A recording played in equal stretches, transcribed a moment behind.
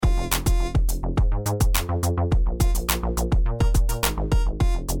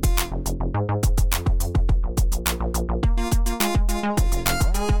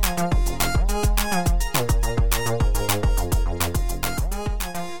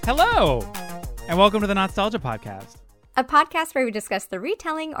Hello, and welcome to the Nostalgia Podcast. A podcast where we discuss the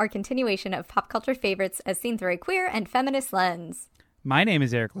retelling or continuation of pop culture favorites as seen through a queer and feminist lens. My name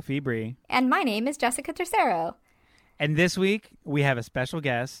is Eric Lefebvre. And my name is Jessica Tercero. And this week, we have a special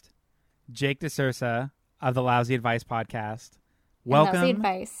guest, Jake DeSouza of the Lousy Advice Podcast. Welcome. And Lousy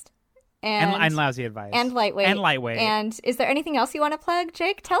Advice. And Lousy Advice. And Lightweight. And Lightweight. And is there anything else you want to plug,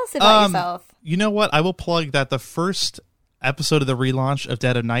 Jake? Tell us about yourself. You know what? I will plug that the first episode of the relaunch of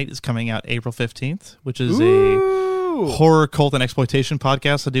Dead of Night is coming out April 15th, which is a horror, cult, and exploitation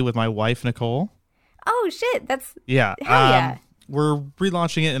podcast I do with my wife, Nicole. Oh, shit. That's... Yeah. Hell yeah. We're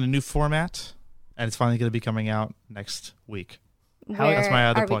relaunching it in a new format, and it's finally going to be coming out next week. Where That's my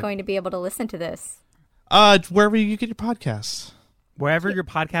other are plug. we going to be able to listen to this? Wherever you get your podcasts. Wherever your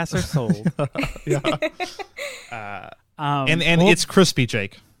podcasts are sold. Yeah. And It's Crispy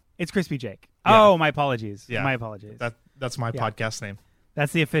Jake. It's Crispy Jake. Yeah. Oh, my apologies. Yeah. My apologies. That's my Yeah. podcast name.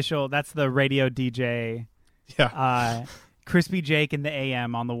 That's the official, that's the radio DJ. Yeah. Crispy Jake in the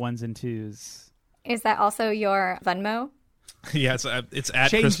AM on the ones and twos. Is that also your Venmo? Yeah, it's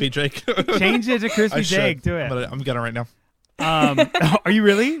at Change- Crispy Jake. Change it to Crispy I Jake. should. Do it. I'm getting it right now. Are you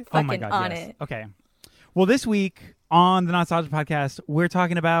really? Oh my Fucking God, on yes. it. Okay. Well, this week on the Nostalgia Podcast, we're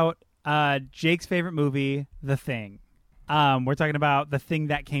talking about Jake's favorite movie, The Thing. We're talking about The Thing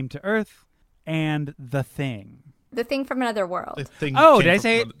That Came to Earth and The Thing. The Thing from Another World. The thing Oh, came did I from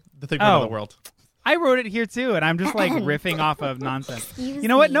say it? another- The thing from Oh. another world. I wrote it here too, and I'm just like riffing off of nonsense. Excuse You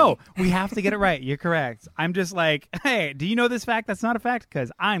know what? me. No, we have to get it right. You're correct. I'm just like, hey, do you know this fact? That's not a fact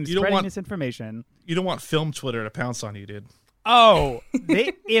because I'm You don't spreading want- misinformation. You don't want film Twitter to pounce on you, dude. Oh,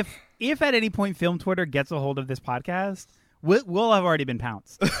 if at any point Film Twitter gets a hold of this podcast, we'll have already been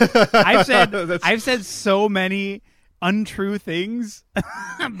pounced. I've said so many untrue things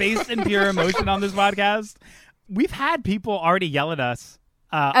based in pure emotion on this podcast. We've had people already yell at us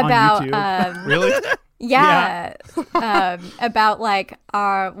About, on YouTube. Really? Yeah. About like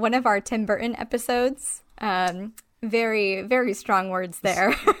one of our Tim Burton episodes. Very, very strong words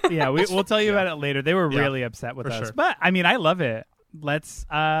there. Yeah, we'll tell you about it later. They were really upset with for us. sure. But I mean, I love it. Let's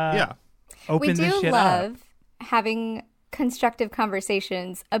Yeah. open We this do shit love up. having constructive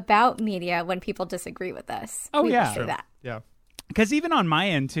conversations about media when people disagree with us. Oh, We yeah. will say that. Yeah. Because even on my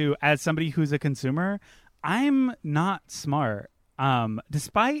end too, as somebody who's a consumer, I'm not smart.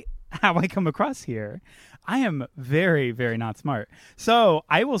 Despite how I come across here, I am very, very not smart. So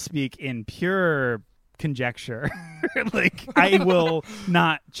I will speak in pure conjecture. Like I will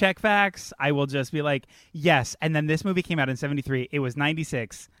not check facts. I will just be like, yes. And then this movie came out in 1973. It was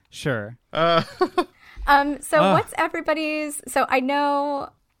 1996. Sure. What's everybody's? So I know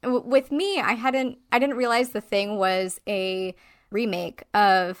with me, I didn't realize The Thing was a remake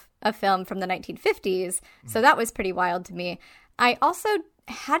of a film from the 1950s. So that was pretty wild to me. I also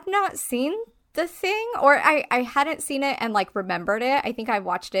had not seen The Thing, or I hadn't seen it and like remembered it. I think I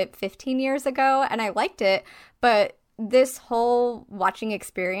watched it 15 years ago and I liked it, but this whole watching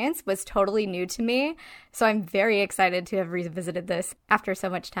experience was totally new to me. So I'm very excited to have revisited this after so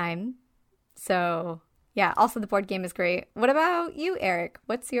much time. So yeah, also the board game is great. What about you, Eric?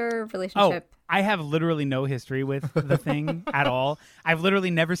 What's your relationship? Oh, I have literally no history with The Thing at all. I've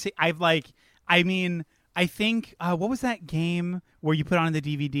literally never seen. I think what was that game where you put on the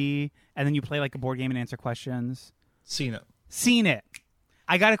DVD and then you play like a board game and answer questions? Seen it. Seen It.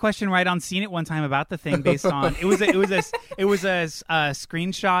 I got a question right on Seen It one time about The Thing based on it was a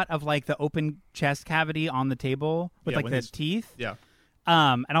screenshot of like the open chest cavity on the table with like when the he's- teeth. Yeah.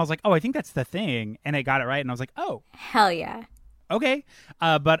 And I was like, oh, I think that's The Thing, and I got it right, and I was like, oh, Hell yeah. okay.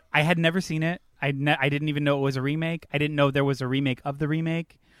 But I had never seen it. I didn't even know it was a remake. I didn't know there was a remake of the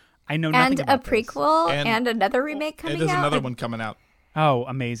remake. I know nothing And a about this. prequel And- and another remake coming And there's out. another one coming out. Oh,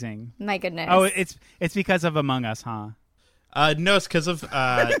 amazing. My goodness. Oh, it's because of Among Us, huh? No, it's because of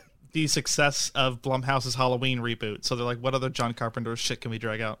the success of Blumhouse's Halloween reboot. So they're like, what other John Carpenter shit can we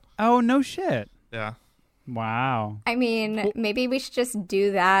drag out? Oh, no shit. Yeah. Wow. I mean, maybe we should just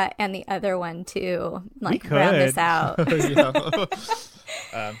do that and the other one too. Like could. round this out.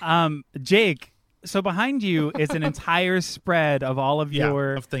 Yeah. Jake, so behind you is an entire spread of all of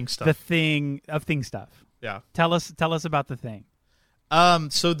your of Thing stuff. The Thing of Thing stuff. Yeah. Tell us about The Thing.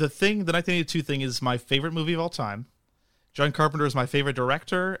 So the 1982 Thing is my favorite movie of all time. John Carpenter is my favorite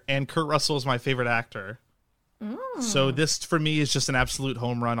director, and Kurt Russell is my favorite actor. So this, for me, is just an absolute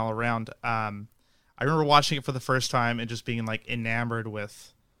home run all around. I remember watching it for the first time and just being like enamored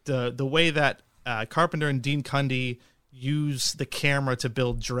with the way that Carpenter and Dean Cundey use the camera to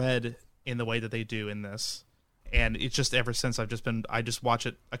build dread in the way that they do in this. And it's just ever since I just watch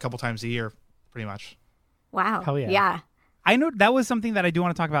it a couple times a year, pretty much. Wow. Hell yeah. Yeah. I know that was something that I do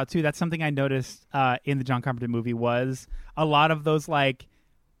want to talk about too. That's something I noticed in the John Carpenter movie was a lot of those like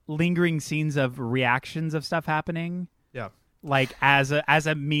lingering scenes of reactions of stuff happening. Yeah. Like as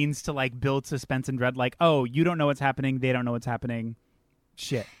a means to like build suspense and dread. Like, oh, you don't know what's happening. They don't know what's happening.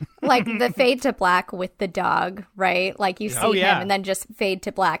 Shit. Like the fade to black with the dog, right? Like you see him and then just fade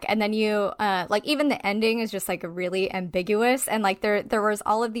to black. And then you like even the ending is just like really ambiguous. And like there was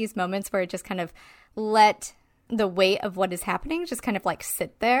all of these moments where it just kind of let the weight of what is happening just kind of like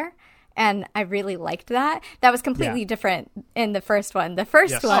sit there. And I really liked that. That was completely different in the first one. The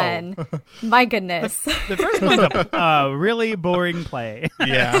first one, my goodness. The first one's a really boring play.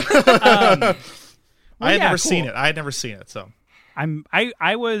 Yeah. I had never seen it. I had never seen it, so.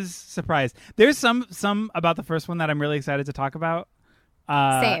 I was surprised. There's some about the first one that I'm really excited to talk about.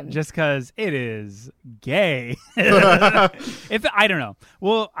 Same. Just because it is gay. If I don't know.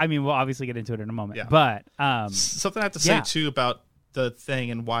 Well, I mean, we'll obviously get into it in a moment. Yeah. But something I have to say too about the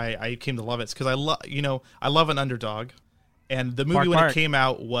thing and why I came to love it is because I love an underdog, and the movie when it came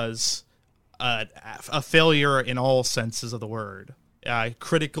out was a failure in all senses of the word.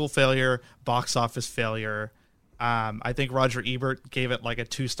 Critical failure, box office failure. I think Roger Ebert gave it like a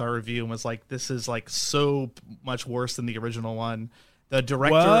 2-star review and was like, "This is like so much worse than the original one." The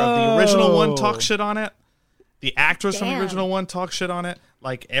director of the original one talked shit on it. The actress from the original one talked shit on it.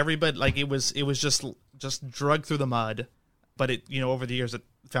 Like everybody, like it was just drugged through the mud. But it, over the years, it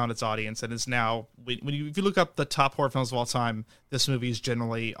found its audience and is now. If you look up the top horror films of all time, this movie is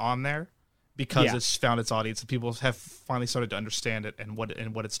generally on there because it's found its audience and people have finally started to understand it and what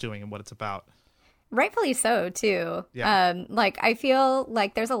it's doing and what it's about. Rightfully so, too. Yeah. Like, I feel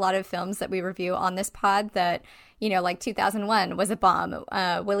like there's a lot of films that we review on this pod that, like 2001 was a bomb.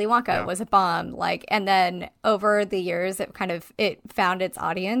 Willy Wonka was a bomb. Like, and then over the years, it found its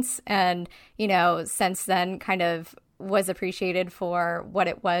audience. And, since then kind of was appreciated for what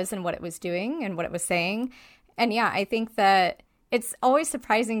it was and what it was doing and what it was saying. And yeah, I think that it's always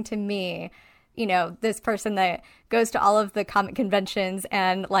surprising to me, this person that goes to all of the comic conventions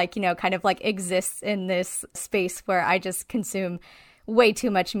and like, kind of like exists in this space where I just consume way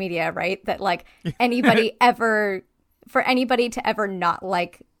too much media, right? That like anybody for anybody to ever not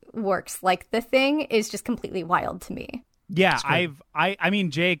like works like The Thing is just completely wild to me. Yeah, I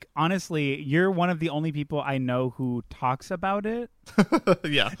mean, Jake, honestly, you're one of the only people I know who talks about it.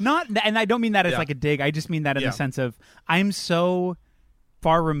 Yeah. And I don't mean that as like a dig. I just mean that in the sense of I'm so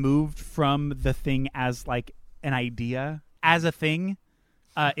far removed from The Thing as like an idea, as a thing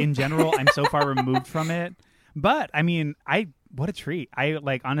in general. I'm so far removed from it. But I mean, what a treat.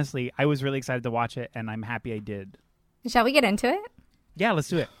 Honestly, I was really excited to watch it and I'm happy I did. Shall we get into it? Yeah, let's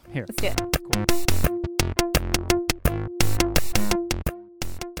do it. Here. Let's do it. Cool.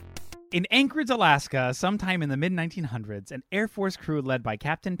 In Anchorage, Alaska, sometime in the mid-1900s, an Air Force crew led by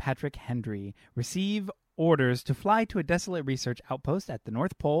Captain Patrick Hendry received orders to fly to a desolate research outpost at the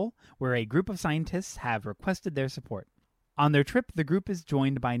North Pole, where a group of scientists have requested their support. On their trip, the group is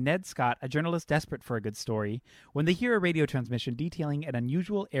joined by Ned Scott, a journalist desperate for a good story, when they hear a radio transmission detailing an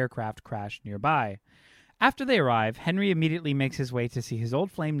unusual aircraft crash nearby. After they arrive, Henry immediately makes his way to see his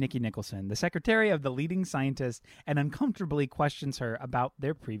old flame, Nikki Nicholson, the secretary of the leading scientist, and uncomfortably questions her about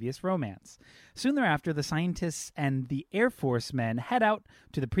their previous romance. Soon thereafter, the scientists and the Air Force men head out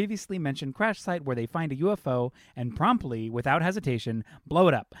to the previously mentioned crash site where they find a UFO and promptly, without hesitation, blow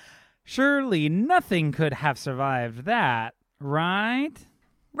it up. Surely nothing could have survived that, right?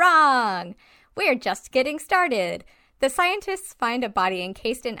 Wrong! We're just getting started. The scientists find a body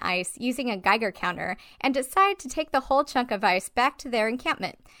encased in ice using a Geiger counter and decide to take the whole chunk of ice back to their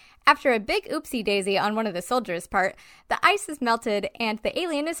encampment. After a big oopsie-daisy on one of the soldiers' part, the ice is melted and the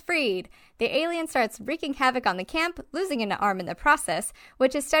alien is freed. The alien starts wreaking havoc on the camp, losing an arm in the process,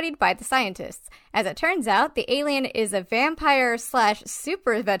 which is studied by the scientists. As it turns out, the alien is a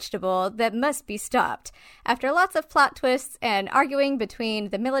vampire/super vegetable that must be stopped. After lots of plot twists and arguing between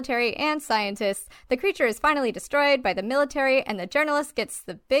the military and scientists, the creature is finally destroyed by the military and the journalist gets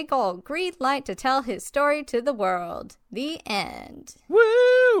the big old green light to tell his story to the world. The end.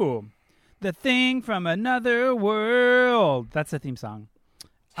 Woo! The Thing from Another World. That's the theme song.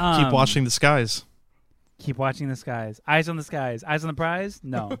 Keep watching the skies. Keep watching the skies. Eyes on the skies. Eyes on the prize?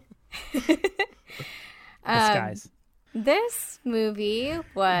 No. The skies. This movie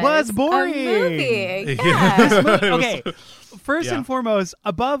was boring. A movie. Yeah. Okay. First and foremost,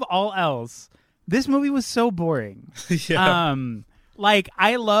 above all else, this movie was so boring. Yeah.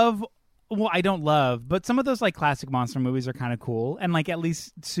 I don't love, but some of those like classic monster movies are kind of cool and like at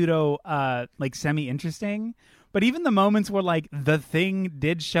least pseudo semi interesting. But even the moments where like the Thing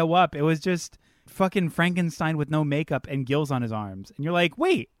did show up, it was just fucking Frankenstein with no makeup and gills on his arms. And you're like,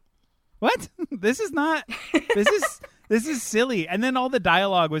 wait, what? This is silly. And then all the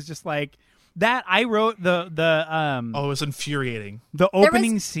dialogue was just like that. I wrote the it was infuriating. The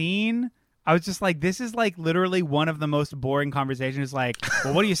opening scene. I was just like, this is like literally one of the most boring conversations. Like,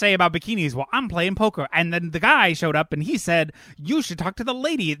 well, what do you say about bikinis? Well, I'm playing poker. And then the guy showed up and he said, you should talk to the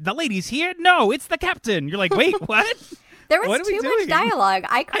lady. The lady's here? No, it's the captain. You're like, wait, what? There was too much dialogue.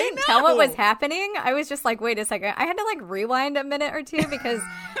 I couldn't tell what was happening. I was just like, wait a second. I had to like rewind a minute or two because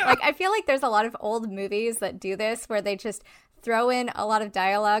like I feel like there's a lot of old movies that do this where they just throw in a lot of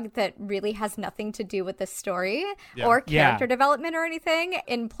dialogue that really has nothing to do with the story or character development or anything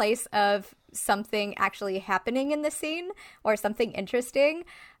in place of something actually happening in the scene or something interesting.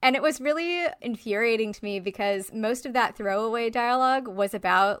 And it was really infuriating to me because most of that throwaway dialogue was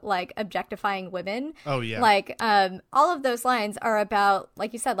about like objectifying women. Oh yeah. Like all of those lines are about,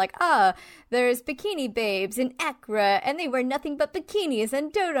 like you said, like, there's bikini babes in Accra and they wear nothing but bikinis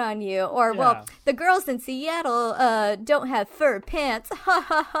and dote on you. Or, well, the girls in Seattle don't have fur pants. Ha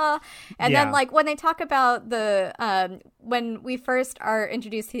ha ha. And then like when they talk about the when we first are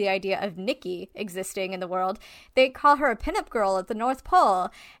introduced to the idea of Nikki existing in the world, they call her a pinup girl at the North Pole.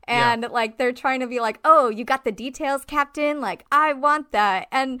 And like they're trying to be like, oh, you got the details, Captain? Like, I want that.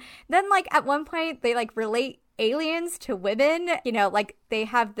 And then like at one point they like relate aliens to women, you know, like they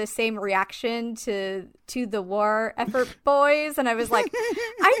have the same reaction to the war effort boys. And I was like,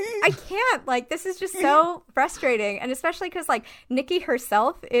 I can't, like, this is just so frustrating. And especially because like Nikki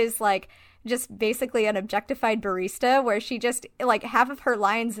herself is like just basically an objectified barista where she just like half of her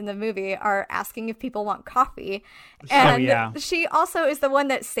lines in the movie are asking if people want coffee. And she also is the one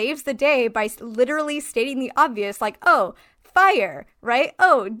that saves the day by literally stating the obvious, like, oh, fire, right?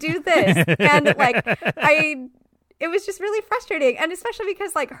 Oh, do this. And like it was just really frustrating. And especially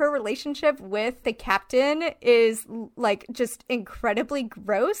because like her relationship with the captain is like just incredibly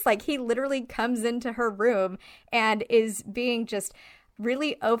gross. Like he literally comes into her room and is being just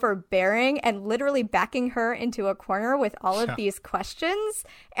really overbearing and literally backing her into a corner with all of these questions.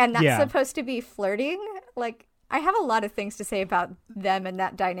 And that's supposed to be flirting. Like, I have a lot of things to say about them and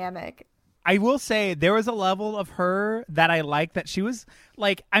that dynamic. I will say there was a level of her that I liked, that she was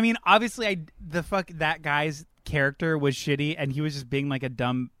like, I mean, obviously that guy's character was shitty and he was just being like a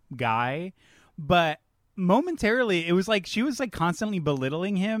dumb guy. But momentarily it was like she was like constantly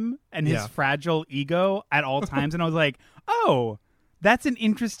belittling him and his fragile ego at all times. And I was like, oh, that's an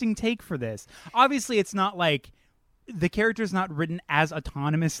interesting take for this. Obviously, it's not like the character's not written as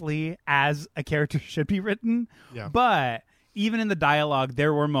autonomously as a character should be written. Yeah. But even in the dialogue,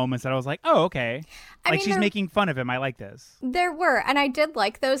 there were moments that I was like, oh, okay. Like, she's making fun of him. I like this. There were. And I did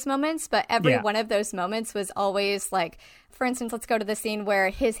like those moments. But every one of those moments was always like, for instance, let's go to the scene where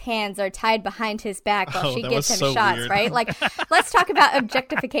his hands are tied behind his back while she gives him shots, weird. Right? Like, let's talk about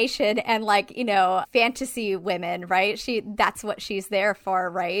objectification and, like, you know, fantasy women, right? That's what she's there for,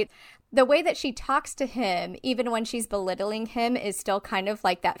 right? The way that she talks to him, even when she's belittling him, is still kind of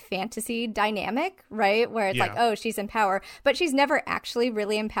like that fantasy dynamic, right? Where it's like, oh, she's in power. But she's never actually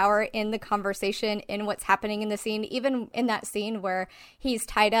really in power in the conversation, in what's happening in the scene. Even in that scene where he's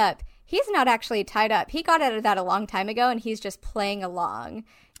tied up, he's not actually tied up. He got out of that a long time ago, and he's just playing along,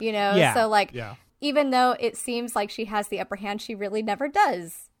 you know? Yeah. So, like, even though it seems like she has the upper hand, she really never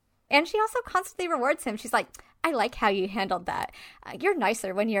does. And she also constantly rewards him. She's like, I like how you handled that. You're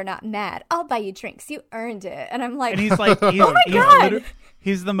nicer when you're not mad. I'll buy you drinks. You earned it. And I'm like, and he's like, oh my God.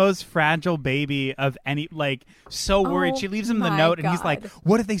 He's the most fragile baby of any, like, so worried. She leaves him the note and he's like,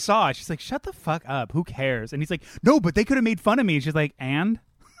 what if they saw it? She's like, shut the fuck up. Who cares? And he's like, no, but they could have made fun of me. She's like, and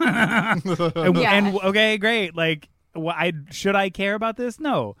okay, great. Like, should I care about this?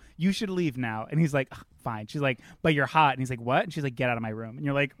 No, you should leave now. And he's like, fine. She's like, but you're hot. And he's like, what? And she's like, get out of my room. And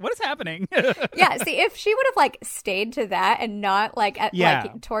you're like, what is happening? Yeah. See, if she would have like stayed to that and not like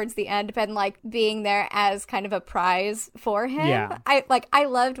like towards the end been like being there as kind of a prize for him. Yeah. I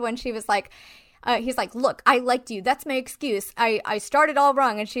loved when she was like, he's like, look, I liked you. That's my excuse. I started all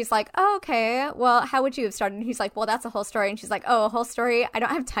wrong. And she's like, oh, okay, well, how would you have started? And he's like, well, that's a whole story. And she's like, oh, a whole story? I don't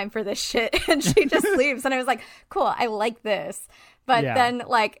have time for this shit. And she just leaves. And I was like, cool, I like this. But then,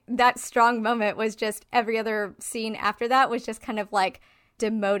 like, that strong moment was just every other scene after that was just kind of like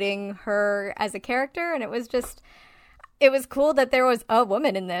demoting her as a character. And it was just, it was cool that there was a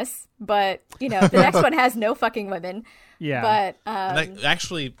woman in this. But, you know, the next one has no fucking women. Yeah. But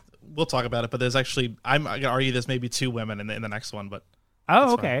actually, we'll talk about it. But there's actually, I'm going to argue there's maybe two women in the next one. But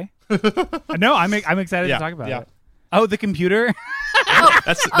oh, okay. No, I'm excited to talk about it. Oh, the computer.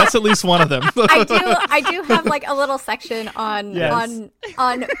 That's at least one of them. I do have like a little section on Yes.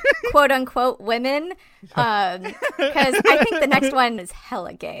 on quote unquote women, because I think the next one is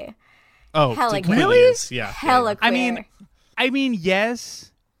hella gay, Oh, hella it gay. really is. Yeah. hella queer. I mean, yes.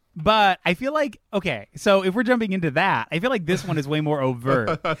 But I feel like, okay, so if we're jumping into that, I feel like this one is way more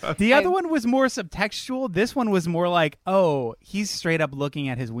overt. The other one was more subtextual. This one was more like, oh, he's straight up looking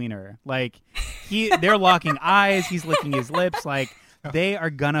at his wiener. Like, they're locking eyes. He's licking his lips. Like, they are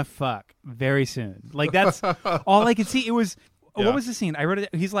gonna fuck very soon. Like, that's all I could see. It was, what was the scene? I wrote it.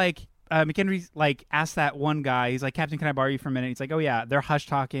 He's like, McHenry, like, asked that one guy, he's like, Captain, can I borrow you for a minute? He's like, oh, yeah. They're hush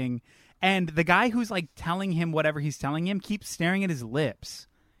talking. And the guy who's, like, telling him whatever he's telling him keeps staring at his lips.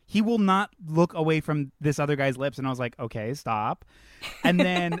 He will not look away from this other guy's lips. And I was like, okay, stop. And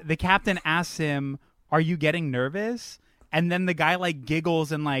then the captain asks him, are you getting nervous? And then the guy like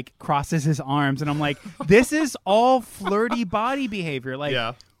giggles and like crosses his arms. And I'm like, this is all flirty body behavior.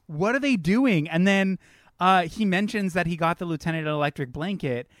 Like, what are they doing? And then he mentions that he got the Lieutenant Electric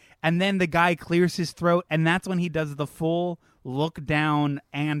blanket. And then the guy clears his throat. And that's when he does the full look down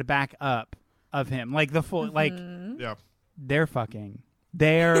and back up of him. Like the full, like, they're fucking.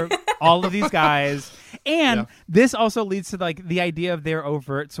 They're all of these guys. And this also leads to like the idea of their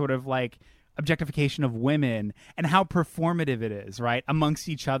overt sort of like objectification of women and how performative it is, right? Amongst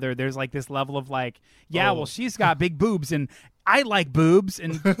each other. There's like this level of like, well, she's got big boobs and I like boobs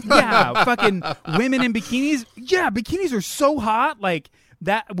and fucking women in bikinis. Yeah, bikinis are so hot. Like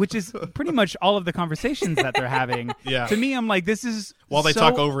that, which is pretty much all of the conversations that they're having. Yeah. To me, I'm like, this is while they so...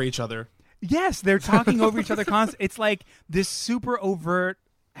 talk over each other. Yes, they're talking over each other constantly. It's like this super overt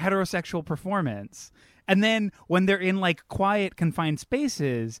heterosexual performance. And then when they're in like quiet, confined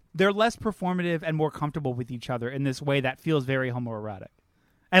spaces, they're less performative and more comfortable with each other in this way that feels very homoerotic.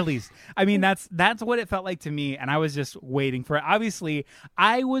 At least. I mean, that's what it felt like to me, and I was just waiting for it. Obviously,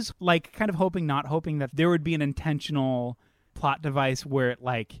 I was like kind of hoping, not hoping, that there would be an intentional plot device where it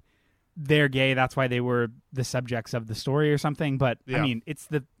like they're gay, that's why they were the subjects of the story or something. But I mean, it's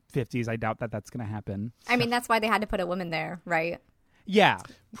the 50s. I doubt that that's going to happen. I mean, that's why they had to put a woman there, right? Yeah.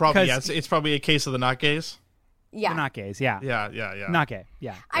 Probably, it's probably a case of the not gays. Yeah. They're not gays, yeah. Yeah. Not gay,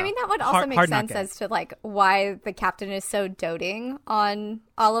 yeah. I mean, that would also make sense as to, like, why the captain is so doting on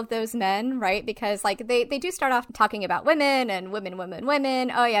all of those men, right? Because, like, they do start off talking about women and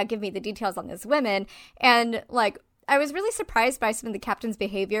women. Oh, yeah, give me the details on this women. And, like, I was really surprised by some of the captain's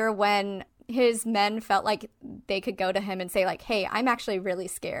behavior when his men felt like they could go to him and say, like, hey, I'm actually really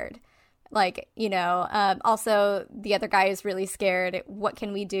scared. Like, you know, also the other guy is really scared. What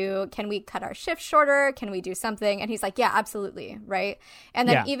can we do? Can we cut our shift shorter? Can we do something? And he's like, yeah, absolutely. Right. And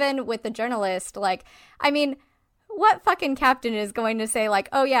then even with the journalist, like, I mean, what fucking captain is going to say, like,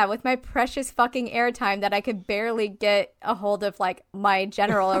 oh, yeah, with my precious fucking airtime that I could barely get a hold of, like, my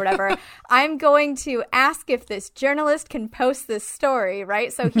general or whatever, I'm going to ask if this journalist can post this story,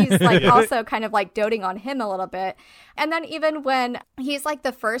 right? So he's, like, also kind of, like, doting on him a little bit. And then even when he's, like,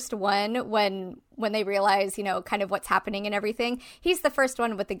 the first one, when they realize, you know, kind of what's happening and everything, he's the first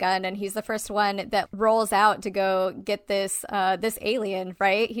one with the gun, and he's the first one that rolls out to go get this alien,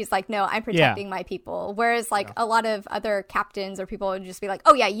 right? He's like, no, I'm protecting my people. Whereas, like, a lot of other captains or people would just be like,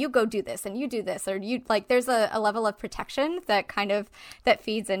 oh, yeah, you go do this, and you do this, or you, like, there's a level of protection that kind of, that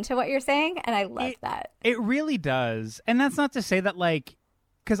feeds into what you're saying, and I love that. It really does. And that's not to say that, like,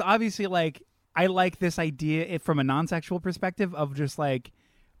 because obviously, like, I like this idea from a non-sexual perspective of just, like,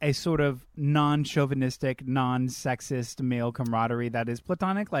 a sort of non-chauvinistic, non-sexist male camaraderie that is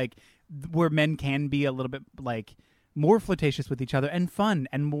platonic, like where men can be a little bit like more flirtatious with each other and fun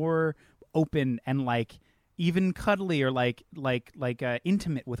and more open and like even cuddly or like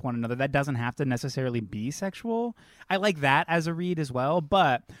intimate with one another. That doesn't have to necessarily be sexual. I like that as a read as well,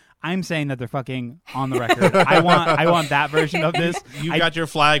 but I'm saying that they're fucking on the record. I want that version of this. You got your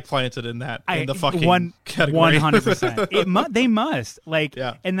flag planted in that in the fucking category. 100%. They must like,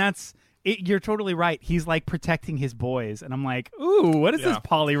 and that's it. You're totally right. He's like protecting his boys, and I'm like, ooh, what is this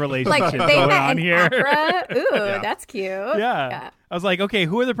poly relationship like, they going met on in here? Accra? Ooh, that's cute. Yeah. I was like, okay,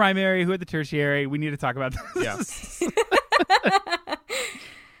 who are the primary? Who are the tertiary? We need to talk about this. Yeah.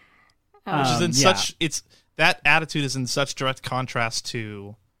 Which is in such that attitude is in such direct contrast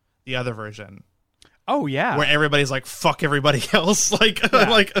to the other version. Oh yeah, where everybody's like fuck everybody else, like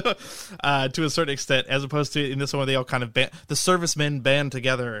to a certain extent, as opposed to in this one where they all kind of the servicemen band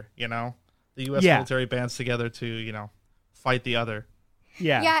together, you know, the U.S. military bands together to, you know, fight the other.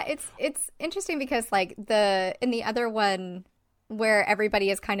 Yeah, it's interesting because like in the other one where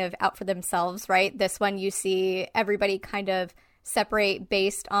everybody is kind of out for themselves, right? This one you see everybody kind of separate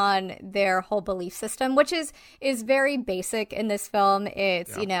based on their whole belief system, which is very basic in this film.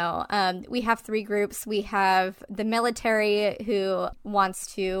 It's, we have three groups. We have the military who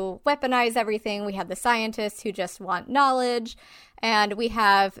wants to weaponize everything. We have the scientists who just want knowledge. And we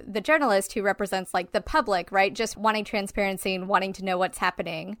have the journalist who represents like the public, right? Just wanting transparency and wanting to know what's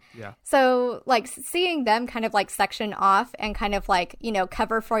happening. Yeah. So like seeing them kind of like section off and kind of like,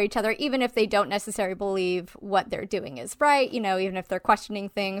 cover for each other, even if they don't necessarily believe what they're doing is right, even if they're questioning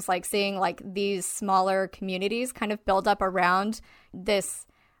things, like seeing like these smaller communities kind of build up around this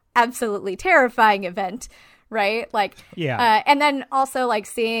absolutely terrifying event. Right? Like, yeah. And then also like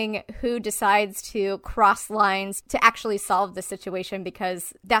seeing who decides to cross lines to actually solve the situation,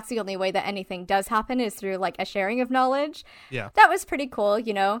 because that's the only way that anything does happen is through like a sharing of knowledge. Yeah. That was pretty cool,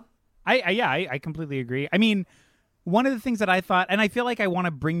 I completely agree. I mean, one of the things that I thought, and I feel like I want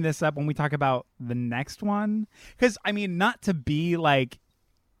to bring this up when we talk about the next one, because I mean, not to be like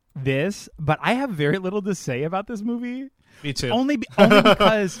this, but I have very little to say about this movie. Me too. Only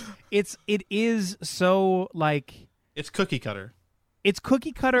because it is so like it's cookie cutter. It's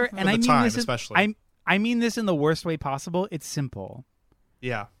cookie cutter, and I mean time, this especially. I mean this in the worst way possible. It's simple.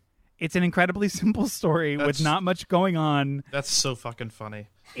 Yeah. It's an incredibly simple story with not much going on. That's so fucking funny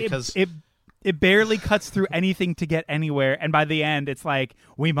because it barely cuts through anything to get anywhere, and by the end, it's like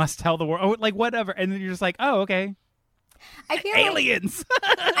we must tell the world, like whatever, and then you're just like, oh, okay. I feel aliens.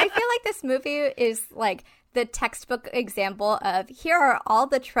 I feel like this movie is like the textbook example of here are all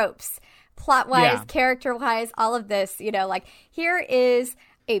the tropes, plot-wise, character-wise, all of this, like here is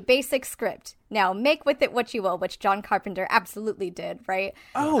a basic script. Now make with it what you will, which John Carpenter absolutely did, right?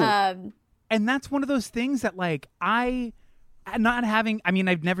 Oh, and that's one of those things that like I've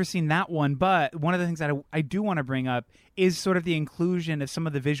never seen that one, but one of the things that I do want to bring up is sort of the inclusion of some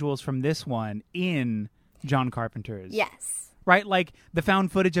of the visuals from this one in John Carpenter's. Yes. Right? Like the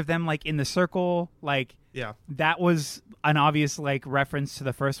found footage of them like in the circle, like that was an obvious like reference to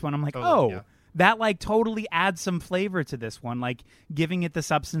the first one. I'm like, that like totally adds some flavor to this one, like giving it the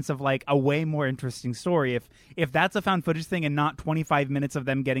substance of like a way more interesting story. If that's a found footage thing and not 25 minutes of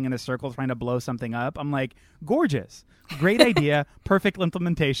them getting in a circle trying to blow something up, I'm like, gorgeous. Great idea. Perfect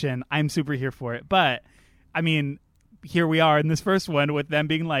implementation. I'm super here for it. But I mean, here we are in this first one with them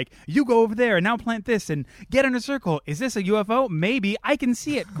being like, you go over there and now plant this and get in a circle. Is this a UFO? Maybe. I can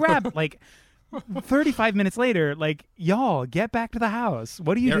see it. Grab it. Like 35 minutes later, like, y'all get back to the house.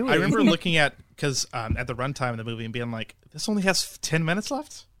 What are you doing? I remember looking at, because at the runtime of the movie and being like, this only has 10 minutes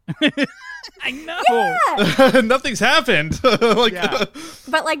left? I know. Yeah. Nothing's happened.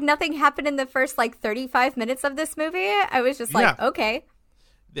 But like nothing happened in the first like 35 minutes of this movie. I was just like, okay.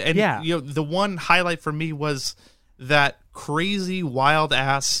 And the one highlight for me was that crazy wild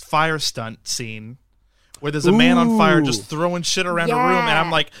ass fire stunt scene where there's a man on fire just throwing shit around a room, and I'm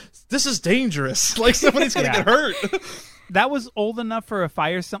like, this is dangerous. Like somebody's gonna get hurt. That was old enough for a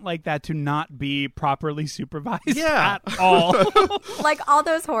fire stunt like that to not be properly supervised at all. Like all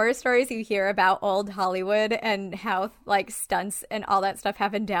those horror stories you hear about old Hollywood and how like stunts and all that stuff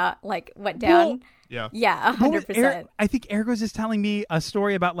went down. Well, yeah, 100%. I think Ergos is telling me a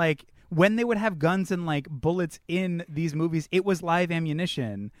story about like when they would have guns and like bullets in these movies, it was live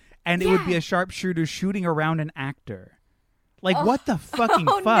ammunition, and it would be a sharpshooter shooting around an actor. Like what the fucking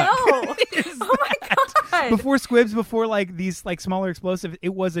fuck? No. Oh my god! Before squibs, before like these like smaller explosives,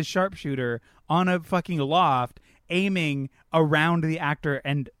 it was a sharpshooter on a fucking loft aiming around the actor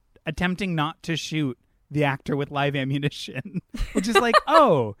and attempting not to shoot the actor with live ammunition, which is like,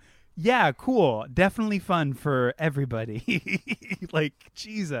 oh. Yeah, cool. Definitely fun for everybody. Like,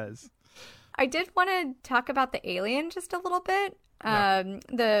 Jesus. I did want to talk about the alien just a little bit.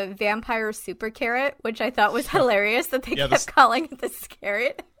 The vampire super carrot, which I thought was hilarious that they kept calling it the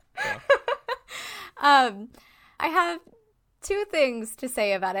scarrot. I have two things to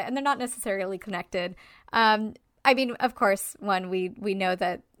say about it, and they're not necessarily connected. I mean, of course, one, we know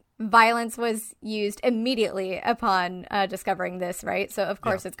that violence was used immediately upon discovering this, right? So, of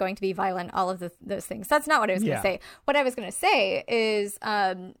course, it's going to be violent, all of those things. That's not what I was going to say. What I was going to say is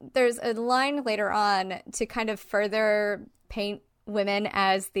there's a line later on to kind of further paint women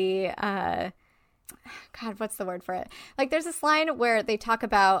as the... God, what's the word for it? Like, there's this line where they talk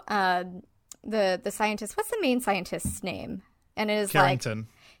about the scientist. What's the main scientist's name? And it is Harrington.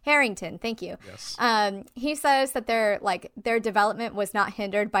 Harrington, thank you. Yes. He says that their development was not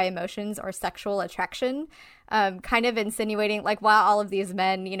hindered by emotions or sexual attraction, kind of insinuating like while all of these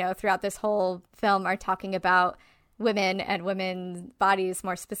men, throughout this whole film are talking about women and women's bodies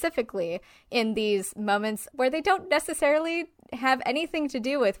more specifically in these moments where they don't necessarily have anything to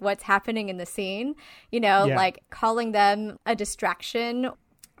do with what's happening in the scene, you know, like calling them a distraction.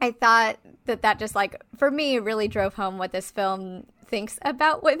 I thought that just like, for me, really drove home what this film thinks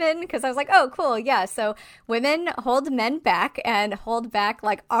about women, because I was like, oh, cool. Yeah. So women hold men back and hold back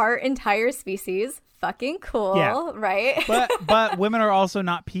like our entire species. Fucking cool, right? but women are also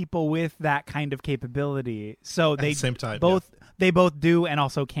not people with that kind of capability. So they same time, they both do and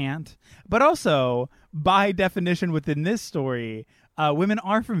also can't. But also, by definition within this story, women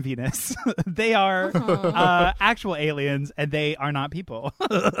are from Venus. They are actual aliens, and they are not people.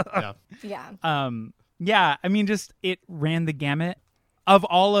 Yeah. I mean, just it ran the gamut of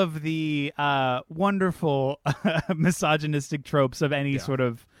all of the wonderful misogynistic tropes of any sort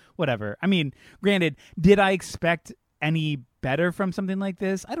of whatever. I mean, granted, did I expect any better from something like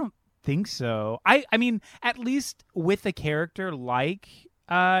this? I don't think so. I mean, at least with a character like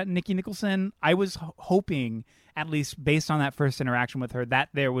Nikki Nicholson, I was hoping, at least based on that first interaction with her, that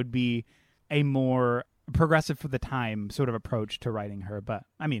there would be a more progressive for the time sort of approach to writing her. But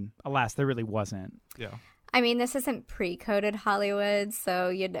I mean, alas, there really wasn't. Yeah. I mean, this isn't pre-coded Hollywood, so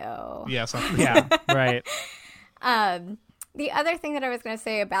you know. Yes. Yeah, right. The other thing that I was going to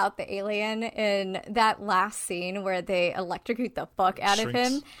say about the alien in that last scene where they electrocute the fuck out of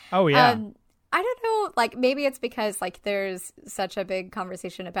him. Oh, yeah. I don't know, like, maybe it's because, like, there's such a big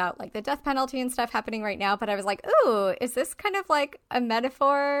conversation about, like, the death penalty and stuff happening right now, but I was like, ooh, is this kind of, like, a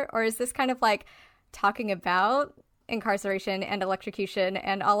metaphor, or is this kind of, like, talking about incarceration and electrocution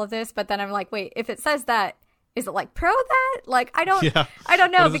and all of this? But then I'm like, wait, if it says that, is it, like, pro that? Like, I don't know.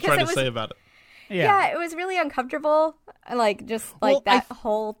 What is because it trying to say about it? Yeah, it was really uncomfortable, like, just, like,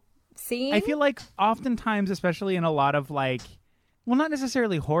 whole scene. I feel like oftentimes, especially in a lot of, like, well, not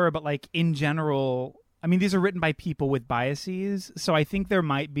necessarily horror, but, like, in general, I mean, these are written by people with biases, so I think there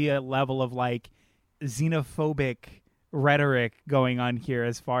might be a level of, like, xenophobic rhetoric going on here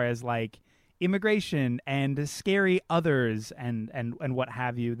as far as, like, immigration and scary others and what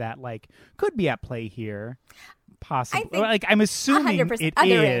have you that, like, could be at play here. Possibly, like, I'm assuming it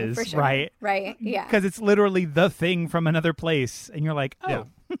is, for sure. right? Right, yeah. Because it's literally the thing from another place, and you're like, oh,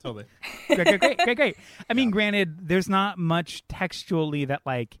 yeah, totally. great. I mean, granted, there's not much textually that,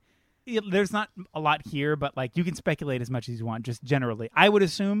 like, there's not a lot here, but, like, you can speculate as much as you want, just generally. I would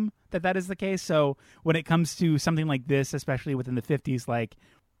assume that is the case. So when it comes to something like this, especially within the 50s, like,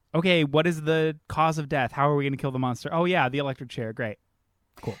 okay, what is the cause of death? How are we going to kill the monster? Oh, yeah, the electric chair. Great.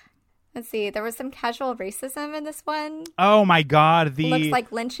 Cool. Let's see. There was some casual racism in this one. Oh my God! Looks like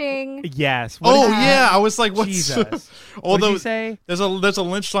lynching. Yes. Yeah. I was like, "What's?" Jesus. Although what did you say? There's a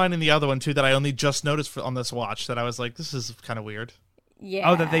lynch line in the other one too that I only just noticed on this watch. That I was like, "This is kind of weird." Yeah.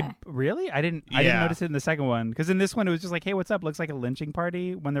 Oh, that they really? I didn't notice it in the second one, because in this one it was just like, "Hey, what's up?" Looks like a lynching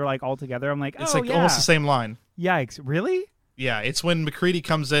party when they're like all together. I'm like, it's like almost the same line. Yikes! Really? Yeah. It's when McCready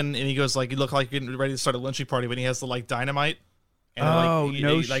comes in and he goes like, "You look like you're getting ready to start a lynching party," when he has the, like, dynamite. And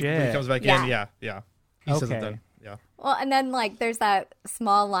no shit! When he comes back in, yeah. He says it then. Yeah. Well, and then, like, there's that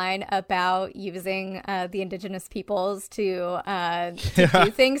small line about using the indigenous peoples to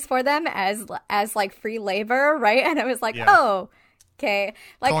do things for them as like free labor, right? And I was like, oh, okay.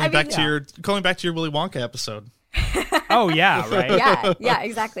 Like, calling back to your Willy Wonka episode. Oh yeah, right. Yeah,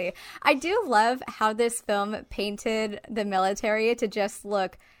 exactly. I do love how this film painted the military to just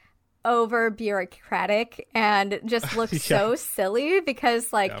look over bureaucratic and just look so silly,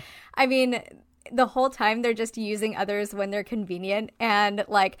 because, like, I mean, the whole time they're just using others when they're convenient, and,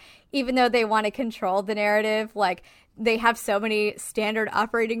 like, even though they want to control the narrative, like, they have so many standard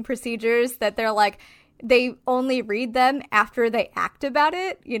operating procedures that they're like, they only read them after they act about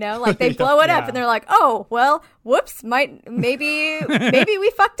it, you know, like they blow it up and they're like, oh, well, whoops, maybe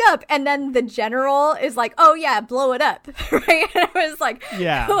we fucked up. And then the general is like, oh yeah, blow it up. Right. And I was like,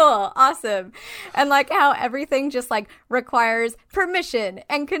 cool, awesome. And, like, how everything just, like, requires permission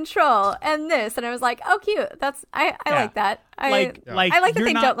and control and this. And I was like, oh, cute. I like that. I like that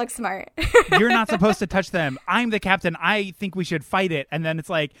they don't look smart. You're not supposed to touch them. I'm the captain. I think we should fight it. And then it's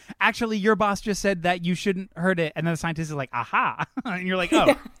like, actually, your boss just said that you shouldn't hurt it. And then the scientist is like, aha. And you're like,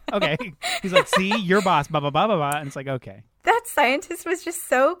 oh, okay. He's like, see, your boss, blah, blah, blah, blah, blah. And it's like, okay. That scientist was just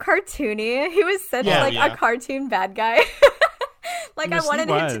so cartoony. He was such a cartoon bad guy. Like, I wanted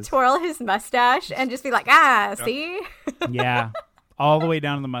him to twirl his mustache and just be like, see? Yeah. All the way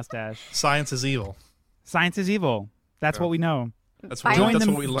down to the mustache. Science is evil. Science is evil. That's what we know. That's what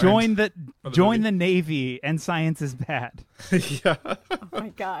we learned. Join the Navy, and science is bad. Yeah. Oh my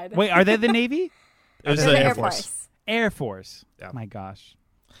God. Wait, are they the Navy? It was the Air Force. Air Force. Yeah. My gosh.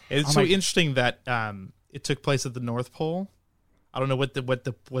 It's so interesting that it took place at the North Pole. I don't know what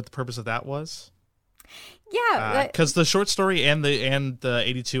the purpose of that was. Yeah, because the short story and the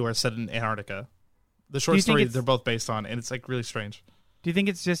 82 are set in Antarctica. The short story they're both based on, and it's like really strange. Do you think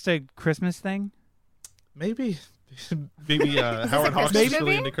it's just a Christmas thing? Maybe Howard Hawks is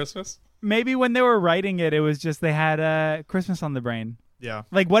really into Christmas. Maybe when they were writing it, it was just they had Christmas on the brain. Yeah.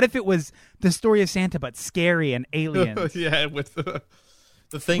 Like, what if it was the story of Santa, but scary and aliens? Yeah, with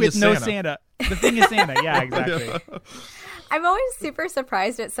the thing with is no Santa. The thing is Santa. Yeah, exactly. I'm always super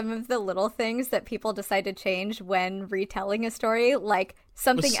surprised at some of the little things that people decide to change when retelling a story, like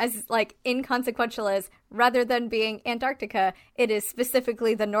something as like inconsequential as rather than being Antarctica, it is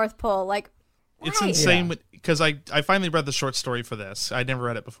specifically the North Pole. Like, why? It's insane because I finally read the short story for this. I'd never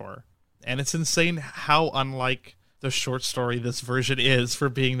read it before, and it's insane how unlike the short story this version is for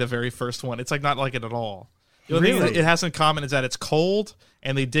being the very first one. It's like not like it at all. The only thing that it has in common is that it's cold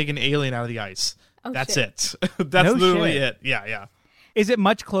and they dig an alien out of the ice. Oh, That's shit. it. That's No literally shit. it. Yeah. Is it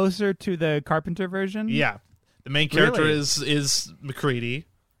much closer to the Carpenter version? Yeah. The main character Really? is McCready.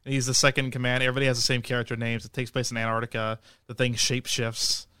 He's the second in command. Everybody has the same character names. It takes place in Antarctica. The thing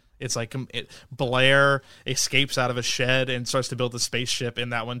shapeshifts. It's like Blair escapes out of a shed and starts to build a spaceship in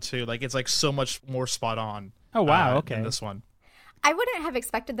that one too. Like it's like so much more spot on. Oh, wow. Okay. Than this one. I wouldn't have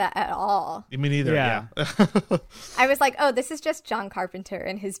expected that at all. Me neither. Yeah. I was like, oh, this is just John Carpenter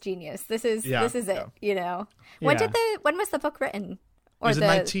and his genius. This is it. You know. When was the book written? It was in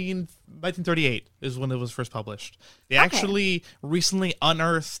 1938 is when it was first published. They actually recently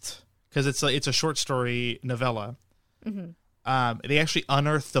unearthed, because it's a short story novella. Mm-hmm. They actually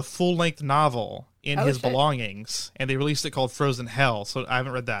unearthed the full-length novel in his belongings, and they released it called Frozen Hell. So I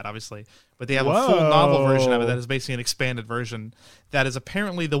haven't read that, obviously. But they have a full novel version of it that is basically an expanded version. That is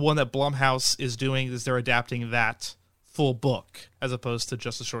apparently the one that Blumhouse is doing, is they're adapting that full book as opposed to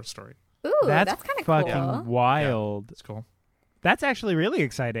just a short story. Ooh, that's kind of fucking cool. wild. It's cool. That's actually really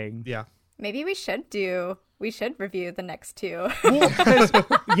exciting. Yeah. Maybe we should review the next two. Well,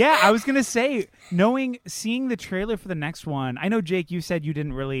 yeah, I was gonna say, seeing the trailer for the next one. I know, Jake, you said you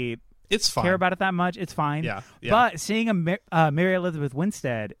didn't really It's fine. care about it that much. It's fine. Yeah. But seeing Mary Elizabeth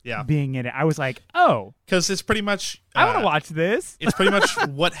Winstead Yeah. being in it, I was like, oh, Because it's pretty much... I want to watch this. It's pretty much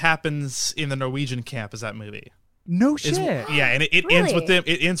what happens in the Norwegian camp is that movie. No shit. Yeah, and it Really? ends with them.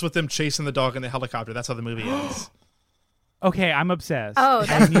 It ends with them chasing the dog in the helicopter. That's how the movie ends. Okay, I'm obsessed. Oh, I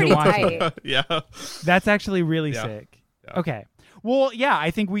that's need to pretty watch it. tight. Yeah. That's actually really Yeah. sick. Yeah. Okay. Well, yeah,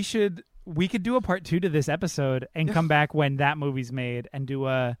 I think we could do a part 2 to this episode and come back when that movie's made and do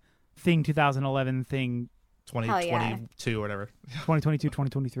a thing 2011 thing 2022 or whatever. 2022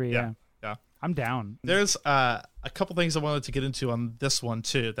 2023. Yeah. Yeah. I'm down. There's a couple things I wanted to get into on this one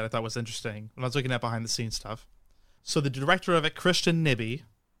too that I thought was interesting when I was looking at behind the scenes stuff. So the director of it, Christian Nibby,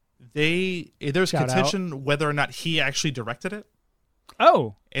 there's Shout contention whether or not he actually directed it.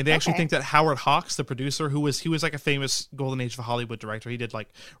 Oh, And they actually Okay. think that Howard Hawks, the producer, he was like a famous Golden Age of Hollywood director. He did like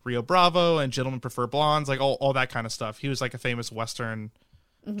Rio Bravo and Gentlemen Prefer Blondes, like all that kind of stuff. He was like a famous Western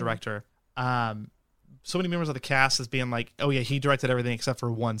director. So many members of the cast is being like, oh yeah, he directed everything except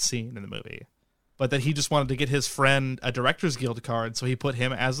for one scene in the movie. But that he just wanted to get his friend a Directors Guild card, so he put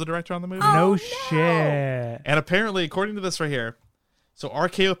him as the director on the movie. no no. shit. And apparently, according to this right here, so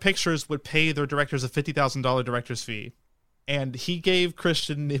RKO Pictures would pay their directors a $50,000 director's fee. And he gave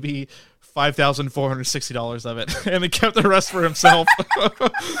Christian Nibby $5,460 of it, and he kept the rest for himself.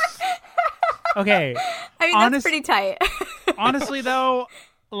 Okay. I mean, that's pretty tight. Honestly, though,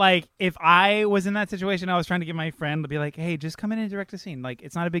 like, if I was in that situation, I was trying to get my friend to be like, hey, just come in and direct a scene. Like,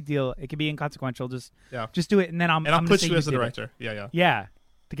 it's not a big deal. It could be inconsequential. Just do it, and then I'm I'll gonna put say you as the did it. director. Yeah. Yeah.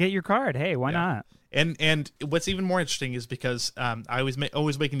 To get your card. Hey, why not? And what's even more interesting is because I was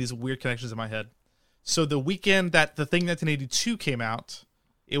always making these weird connections in my head. So the weekend that The Thing 1982 came out,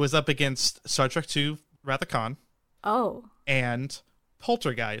 it was up against Star Trek II, Wrath of Khan, Oh. and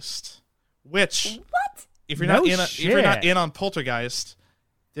Poltergeist. Which, What? if you're No if you're not shit. in on Poltergeist,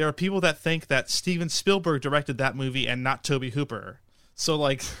 there are people that think that Steven Spielberg directed that movie and not Tobe Hooper. So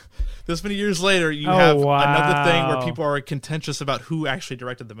like, this many years later, you have another thing where wow. people are contentious about who actually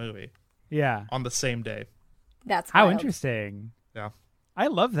directed the movie Yeah. on the same day. That's How wild. interesting. Yeah. I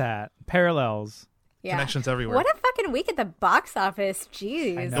love that. Parallels. Yeah. Connections everywhere. What a fucking week at the box office.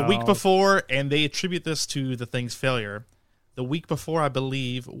 Jeez. I The know. week before, and they attribute this to The Thing's failure, the week before, I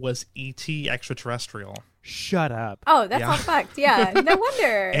believe, was E.T. Extraterrestrial. Shut up. Oh, that's Yeah. all fucked. Yeah. No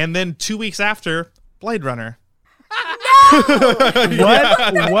wonder. And then 2 weeks after, Blade Runner.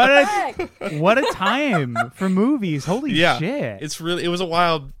 What a time for movies. Holy Yeah. shit. It was a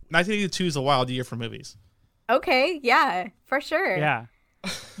wild, 1982 is a wild year for movies. Okay. Yeah. For sure. Yeah.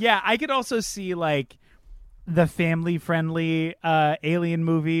 Yeah, I could also see like the family-friendly alien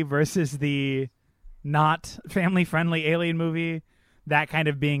movie versus the not family-friendly alien movie, that kind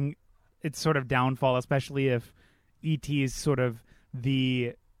of being its sort of downfall, especially if E.T. is sort of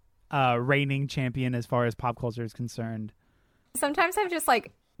the reigning champion as far as pop culture is concerned. Sometimes I'm just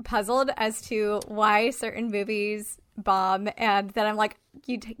like puzzled as to why certain movies bomb, and then I'm like,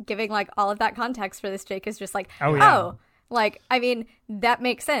 giving like all of that context for this, Jake, is just like, like, I mean, that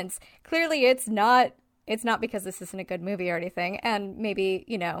makes sense. Clearly it's not because this isn't a good movie or anything, and maybe,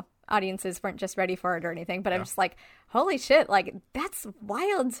 you know, audiences weren't just ready for it or anything, but I'm just like, holy shit, like, that's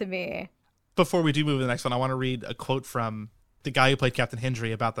wild to me. Before we do move to the next one, I want to read a quote from the guy who played Captain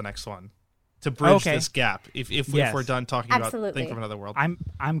Hendry about the next one to bridge this gap. If we're done talking about Thing from Another World.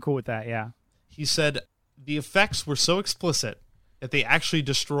 I'm cool with that, yeah. He said, the effects were so explicit that they actually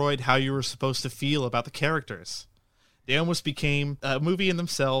destroyed how you were supposed to feel about the characters. They almost became a movie in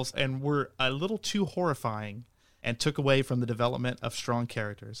themselves and were a little too horrifying and took away from the development of strong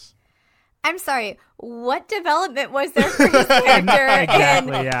characters. I'm sorry, what development was there for his character in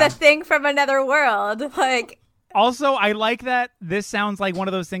The Thing from Another World? Like, also, I like that this sounds like one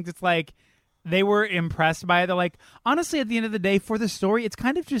of those things. It's like they were impressed by it. They're like, honestly, at the end of the day, for the story, it's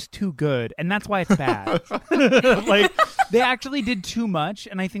kind of just too good, and that's why it's bad. Like, they actually did too much,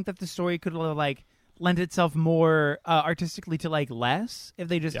 and I think that the story could like lend itself more artistically to like less if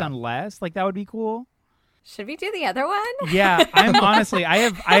they just done less. Like, that would be cool. Should we do the other one? Yeah, I'm honestly, I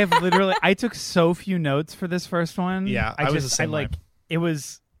have literally, I took so few notes for this first one. Yeah, I was the same way. It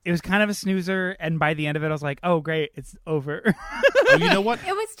was kind of a snoozer, and by the end of it, I was like, oh, great, it's over. Oh, you know what?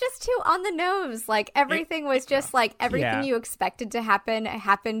 It was just too on the nose. Like, everything was just like, everything you expected to happen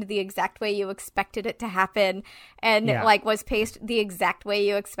happened the exact way you expected it to happen, and like was paced the exact way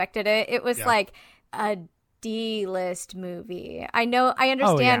you expected it. It was like a D-list movie. I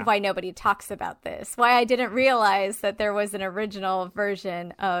understand why nobody talks about this, why I didn't realize that there was an original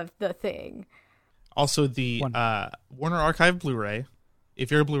version of The Thing. Also, the Warner Archive Blu-ray, if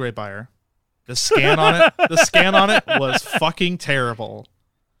you're a Blu-ray buyer, the scan on it was fucking terrible.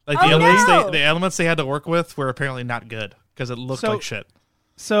 Like, the elements they had to work with were apparently not good because it looked like shit.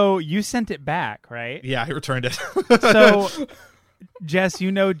 So you sent it back, right? Yeah, I returned it. So, Jess,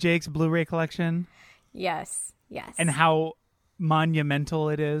 you know Jake's Blu-ray collection? Yes. And how monumental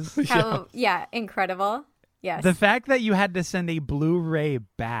it is. Incredible. Yes. The fact that you had to send a Blu-ray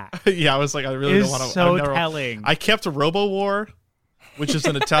back. Yeah, I was like, I really don't want to. So telling. I kept Robo War, which is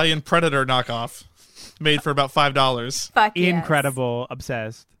an Italian Predator knockoff, made for about $5. Fuck yes. Incredible.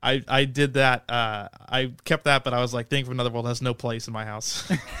 Obsessed. I did that. I kept that, but I was like, Thing from Another World has no place in my house.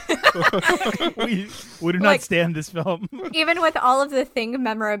 we do not stand this film. Even with all of the Thing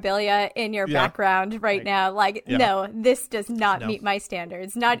memorabilia in your background right now, like, no, this does not meet my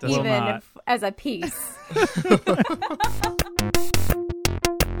standards. Not even as a piece.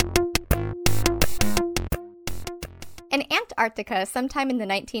 In Antarctica, sometime in the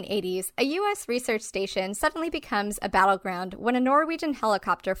 1980s, a U.S. research station suddenly becomes a battleground when a Norwegian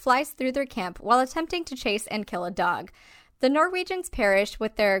helicopter flies through their camp while attempting to chase and kill a dog. The Norwegians perish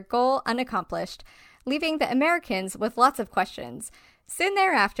with their goal unaccomplished, leaving the Americans with lots of questions. Soon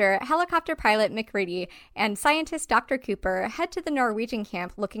thereafter, helicopter pilot McReady and scientist Dr. Cooper head to the Norwegian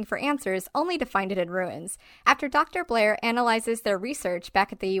camp looking for answers, only to find it in ruins. After Dr. Blair analyzes their research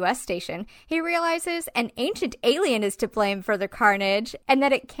back at the U.S. station, he realizes an ancient alien is to blame for the carnage, and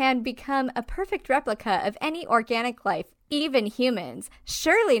that it can become a perfect replica of any organic life, even humans.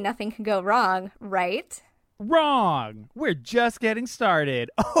 Surely nothing can go wrong, right? Wrong. We're just getting started.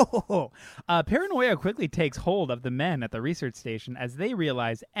 Paranoia quickly takes hold of the men at the research station as they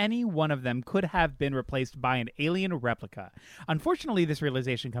realize any one of them could have been replaced by an alien replica. Unfortunately, this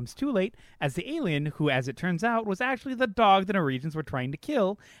realization comes too late, as the alien, who as it turns out was actually the dog the Norwegians were trying to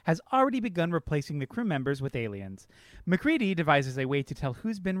kill, has already begun replacing the crew members with aliens. McCready devises a way to tell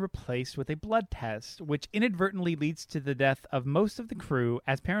who's been replaced with a blood test, which inadvertently leads to the death of most of the crew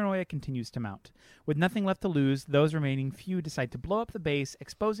as paranoia continues to mount. With nothing left to lose, those remaining few decide to blow up the base,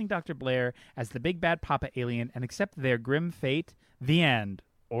 exposing Dr. Blair as the big bad Papa alien and accept their grim fate. The end.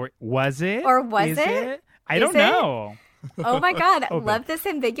 Or was it? Or was it? I don't know. Oh my God. Love this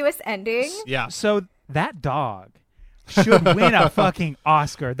ambiguous ending. Yeah. So that dog should win a fucking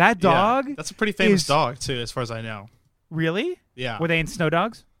Oscar. That dog. Yeah. That's a pretty famous dog, too, as far as I know. Really? Yeah. Were they in Snow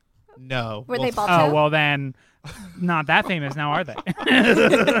Dogs? No. Were they Balto? Oh, well then, not that famous now, are they?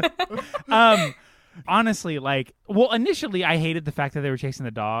 Honestly, initially I hated the fact that they were chasing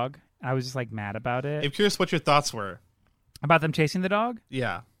the dog. I was just mad about it. I'm curious what your thoughts were. About them chasing the dog?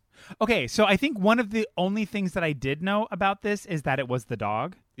 Yeah. Okay, so I think one of the only things that I did know about this is that it was the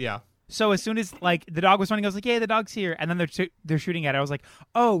dog. Yeah. So as soon as like the dog was running, I was like, "Yeah, the dog's here!" And then they're shooting at it. I was like,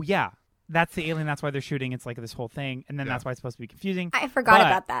 "Oh yeah, that's the alien. That's why they're shooting." It's like this whole thing, and then that's why it's supposed to be confusing. I forgot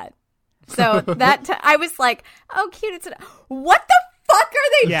about that. So I was like, "Oh, cute! It's what the fuck are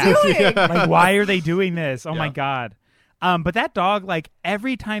they doing? Like, why are they doing this? Oh my god!" But that dog, like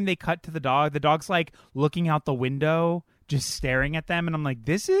every time they cut to the dog's like looking out the window, just staring at them, and I'm like,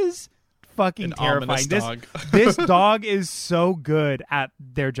 "This is." Fucking terrifying. This dog is so good at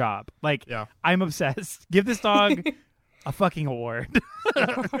their job. Like, I'm obsessed. Give this dog a fucking award.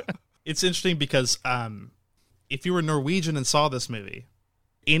 It's interesting because if you were Norwegian and saw this movie,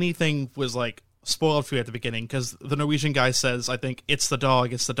 anything was like spoiled for you at the beginning because the Norwegian guy says, I think, it's the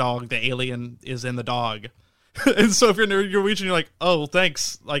dog, the alien is in the dog. And so if you're Norwegian, you're like, oh,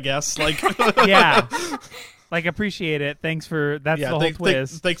 thanks, I guess. Like, yeah. Like, appreciate it. Thanks for the whole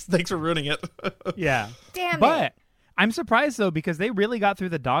twist. Thanks for ruining it. Yeah. Damn it. But I'm surprised, though, because they really got through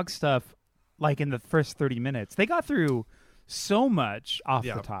the dog stuff, like, in the first 30 minutes. They got through so much off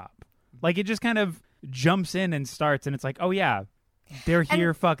the top. Like, it just kind of jumps in and starts, and it's like, oh, yeah, they're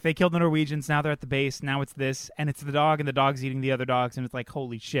here. Fuck, they killed the Norwegians. Now they're at the base. Now it's this. And it's the dog, and the dog's eating the other dogs, and it's like,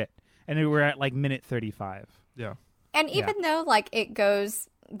 holy shit. And we're at, like, minute 35. Yeah. And even though, like, it goes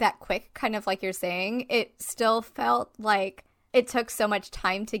that quick, kind of like you're saying, it still felt like it took so much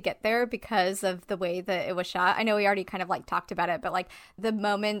time to get there because of the way that it was shot. I know we already kind of like talked about it, but like the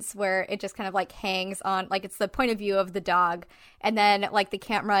moments where it just kind of like hangs on, like it's the point of view of the dog, and then like the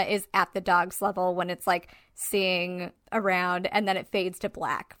camera is at the dog's level when it's like seeing around, and then it fades to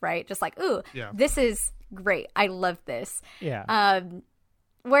black, right? Just like, ooh, this is great. I love this. Yeah.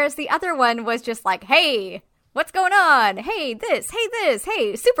 Whereas the other one was just like, hey, what's going on? Hey, this,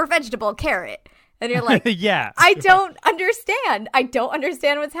 hey, super vegetable carrot. And you're like, yeah, I don't understand. I don't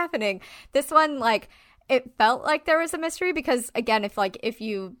understand what's happening. This one, like, it felt like there was a mystery because, again, if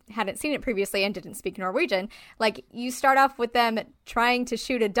you hadn't seen it previously and didn't speak Norwegian, like, you start off with them trying to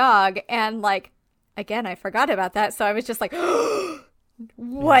shoot a dog, and, like, again, I forgot about that. So I was just like,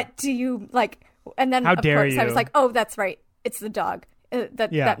 what do you, like, and then, how of dare course, you? I was like, oh, that's right. It's the dog.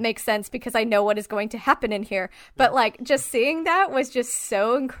 That makes sense because I know what is going to happen in here. But like just seeing that was just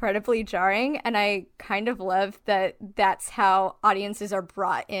so incredibly jarring, and I kind of love that that's how audiences are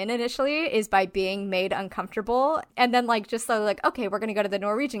brought in initially, is by being made uncomfortable, and then like just so like, okay, we're going to go to the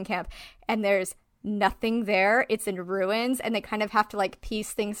Norwegian camp, and there's nothing there. It's in ruins, and they kind of have to like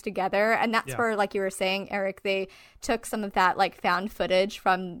piece things together. And that's where, like you were saying, Eric, they took some of that like found footage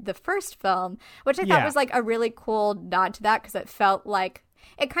from the first film, which I thought was like a really cool nod to that, because it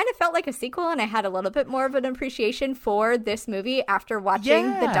kind of felt like a sequel, and I had a little bit more of an appreciation for this movie after watching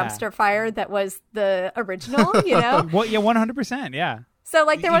the dumpster fire that was the original, you know? Well, yeah, 100%, yeah. So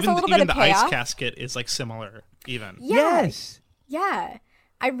like there was a little bit of payoff. Even the ice casket is like similar, even. Yes. Yeah.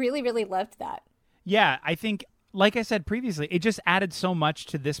 I really, really loved that. Yeah, I think, like I said previously, it just added so much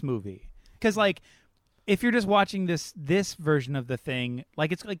to this movie. Because, like, if you're just watching this version of the thing,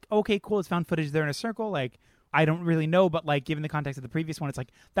 like, it's like, okay, cool, it's found footage there in a circle. Like, I don't really know, but, like, given the context of the previous one, it's like,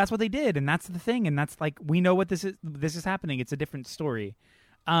 that's what they did, and that's the thing, and that's, like, we know what this is happening. It's a different story.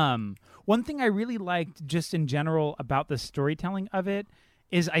 One thing I really liked, just in general, about the storytelling of it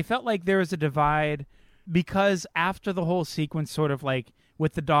is I felt like there was a divide, because after the whole sequence sort of, like,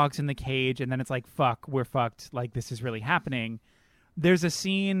 with the dogs in the cage, and then it's like, fuck, we're fucked, like, this is really happening. There's a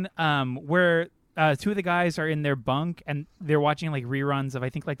scene where two of the guys are in their bunk, and they're watching, like, reruns of, I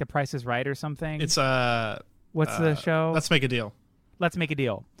think, like, The Price is Right or something. It's, what's the show? Let's Make a Deal. Let's Make a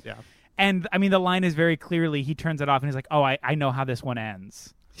Deal. Yeah. And, I mean, the line is very clearly, he turns it off, and he's like, oh, I know how this one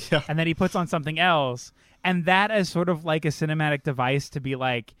ends. Yeah. And then he puts on something else, and that is sort of like a cinematic device to be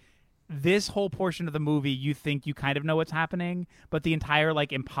like, this whole portion of the movie, you think you kind of know what's happening, but the entire,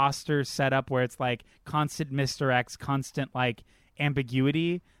 like, imposter setup where it's, like, constant misdirects, constant, like,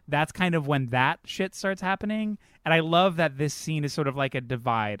 ambiguity, that's kind of when that shit starts happening. And I love that this scene is sort of like a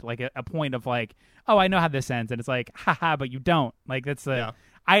divide, like a point of, like, oh, I know how this ends. And it's like, haha, but you don't. Like, that's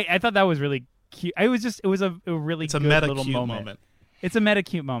I thought that was really cute. It was a really good little moment. It's a meta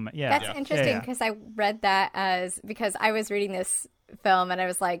cute moment. Yeah. That's interesting, because I read that because I was reading this film and I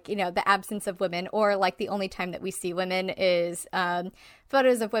was like, you know, the absence of women, or like the only time that we see women is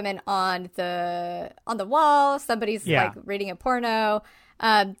photos of women on the wall. Somebody's like reading a porno.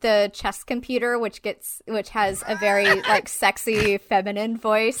 The chess computer, which has a very like sexy feminine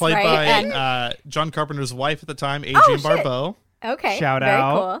voice, played right? by John Carpenter's wife at the time, Adrienne Barbeau. Okay. Shout very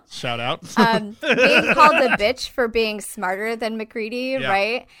out. cool. Shout out. Being called a bitch for being smarter than McCready, Yeah,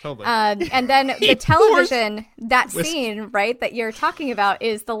 right? totally. And then the television, that scene, right, that you're talking about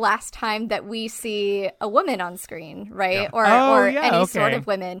is the last time that we see a woman on screen, right? Yeah. Or yeah, any okay. sort of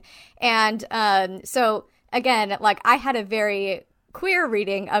women. And so, again, like I had a very queer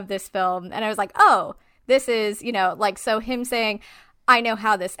reading of this film, and I was like, oh, this is, you know, like, so him saying, I know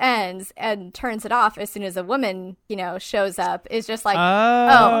how this ends, and turns it off as soon as a woman, you know, shows up is just like, oh,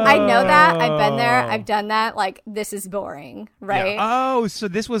 I know that. I've been there. I've done that. Like, this is boring, right? Oh, so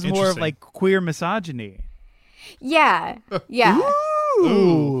this was more of Interesting. like queer misogyny. Yeah. Yeah.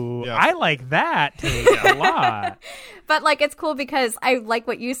 Ooh, Yeah. I like that take a lot. But like it's cool because I like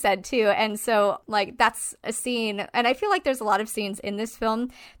what you said too, and so like that's a scene, and I feel like there's a lot of scenes in this film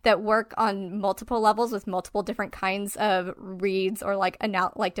that work on multiple levels with multiple different kinds of reads or like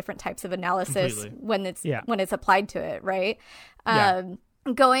like different types of analysis Completely. when it's applied to it, right? Yeah.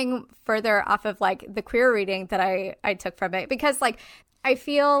 Going further off of like the queer reading that I took from it, because like I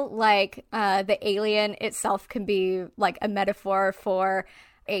feel like the alien itself can be like a metaphor for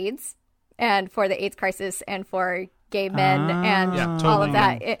AIDS and for the AIDS crisis and for gay men and Yeah, all totally. of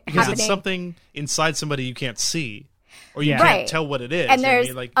that Because happening. it's something inside somebody you can't see, or you Yeah. can't Right. tell what it is. And You know what I there's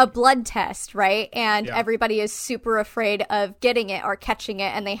mean? Like, a blood test, right? And Yeah. everybody is super afraid of getting it or catching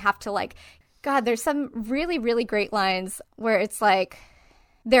it, and they have to like, God, there's some really, really great lines where it's like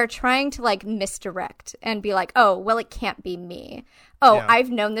they're trying to like misdirect and be like, oh, well, it can't be me. Oh, Yeah. I've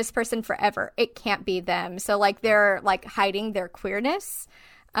known this person forever. It can't be them. So like they're like hiding their queerness.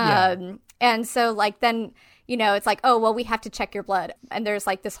 And so like then, you know, it's like, oh, well, we have to check your blood. And there's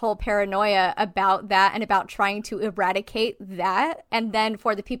like this whole paranoia about that and about trying to eradicate that. And then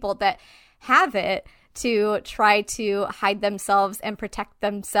for the people that have it, to try to hide themselves and protect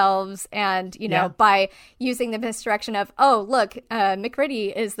themselves, and you know, Yeah. by using the misdirection of, oh, look, McCready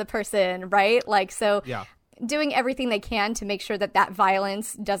is the person, right? Like, so yeah. doing everything they can to make sure that that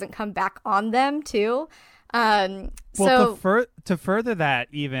violence doesn't come back on them too. Well, So to further that,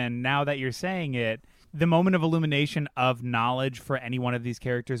 even now that you're saying it, the moment of illumination of knowledge for any one of these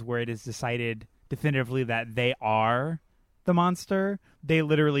characters where it is decided definitively that they are the monster, they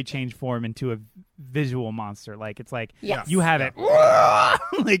literally change form into a visual monster. Like, it's like, Yes. you have it.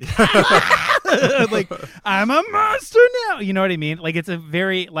 like, like, I'm a monster now. You know what I mean? Like, it's a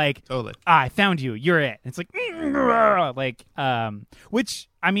very, like, Totally. I found you. You're it. It's like, which,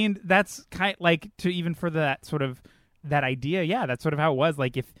 I mean, that's kind like to even further that sort of that idea. Yeah, that's sort of how it was.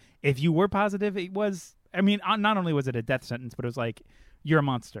 Like, if you were positive, it was. I mean, not only was it a death sentence, but it was like, you're a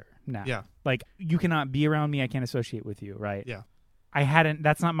monster now. Yeah. Like, you cannot be around me. I can't associate with you. Right. Yeah. I hadn't.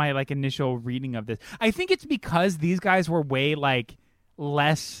 That's not my like initial reading of this. I think it's because these guys were way like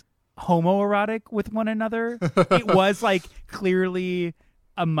less homoerotic with one another. It was like clearly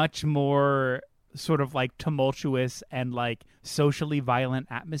a much more sort of like tumultuous and like socially violent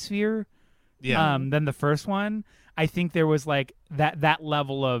atmosphere Yeah. than the first one. I think there was like that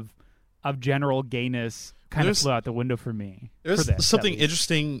level of general gayness kind of There's- flew out the window for me. There's for this, at something least.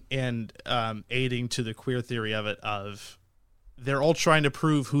 interesting and aiding to the queer theory of it. Of they're all trying to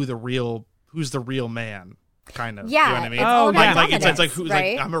prove who's the real man, kind of. yeah, You know what I mean? it's all Oh, about yeah. Like it's like dominance, who's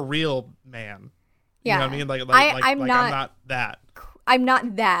right? like I'm a real man. Yeah. You know what I mean? Like I'm I'm not- not that. I'm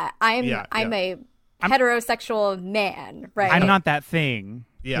not that. I'm Yeah, a heterosexual man, right? I'm not that thing.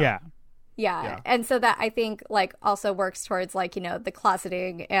 Yeah. Yeah. Yeah. And so that I think like also works towards like, you know, the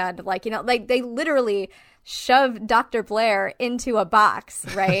closeting and like, you know, like they literally shove Dr. Blair into a box,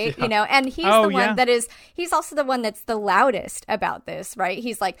 right? You know, and he's Oh, the one yeah. he's also the one that's the loudest about this, right?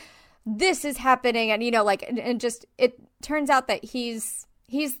 He's like, this is happening. And, you know, like, and just, it turns out that he's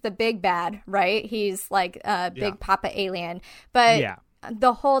the big bad, right? He's like a big Yeah. Papa alien. But Yeah.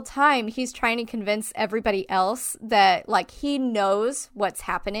 the whole time he's trying to convince everybody else that like he knows what's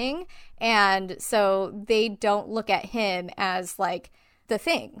happening, and so they don't look at him as like the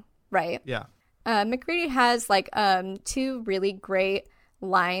thing, right? Yeah. McCready has like two really great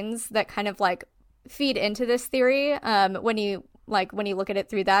lines that kind of like feed into this theory when you look at it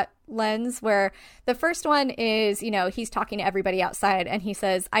through that lens, where the first one is, you know, he's talking to everybody outside and he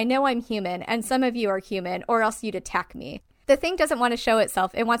says, I know I'm human and some of you are human or else you'd attack me. The thing doesn't want to show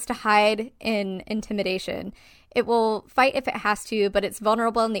itself. It wants to hide in intimidation. It will fight if it has to, but it's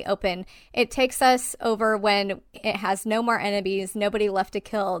vulnerable in the open. It takes us over when it has no more enemies, nobody left to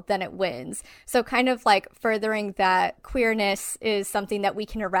kill, then it wins. So kind of like furthering that queerness is something that we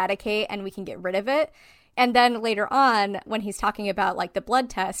can eradicate and we can get rid of it. And then later on, when he's talking about like the blood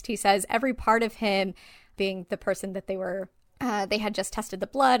test, he says every part of him, being the person that they were They had just tested the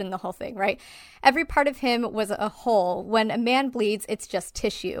blood and the whole thing, right? Every part of him was a whole. When a man bleeds, it's just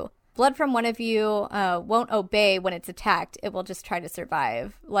tissue. Blood from one of you won't obey when it's attacked. It will just try to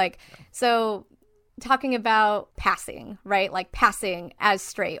survive. So talking about passing, right? Like passing as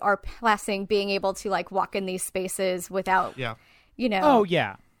straight, or passing being able to like walk in these spaces without, Oh,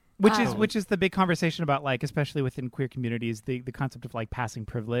 yeah. Which is the big conversation about, like, especially within queer communities, the concept of like passing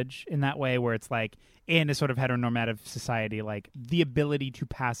privilege in that way, where it's like in a sort of heteronormative society, like the ability to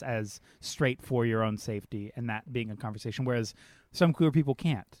pass as straight for your own safety, and that being a conversation, whereas some queer people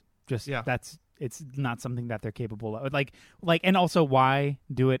can't. It's not something that they're capable of. Like, and also why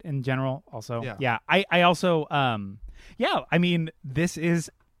do it in general? Also, I also, I mean, this is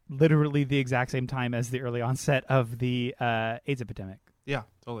literally the exact same time as the early onset of the AIDS epidemic. Yeah,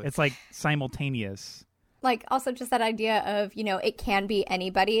 totally. It's like simultaneous. Like, also just that idea of, it can be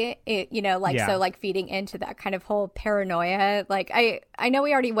anybody, so like feeding into that kind of whole paranoia. Like, I know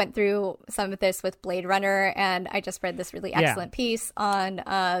we already went through some of this with Blade Runner, and I just read this really excellent piece on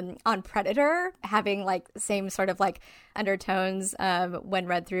Predator having like same sort of like undertones when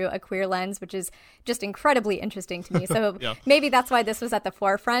read through a queer lens, which is just incredibly interesting to me. So maybe that's why this was at the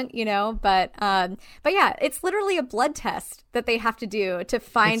forefront, but yeah, it's literally a blood test that they have to do to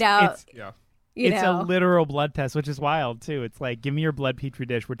find out. It's a literal blood test, which is wild, too. It's like, give me your blood petri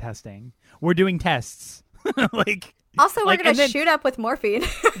dish. We're testing. We're doing tests. Also, we're going to shoot up with morphine.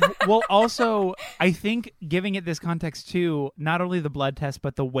 Well, also, I think giving it this context, too, not only the blood test,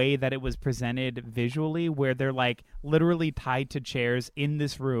 but the way that it was presented visually, where they're like literally tied to chairs in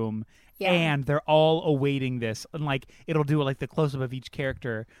this room, and they're all awaiting this. And like, it'll do like the close-up of each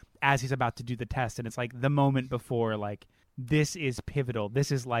character as he's about to do the test. And it's like the moment before, like, this is pivotal.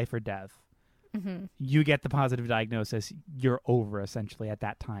 This is life or death. Mm-hmm. You get the positive diagnosis, you're over essentially at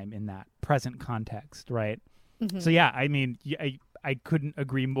that time in that present context, right? Mm-hmm. So yeah, I mean, I couldn't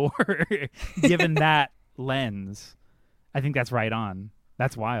agree more given that lens. I think that's right on.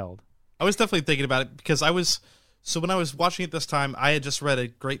 That's wild. I was definitely thinking about it because when I was watching it this time, I had just read a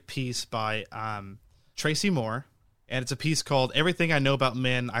great piece by Tracy Moore, and it's a piece called "Everything I Know About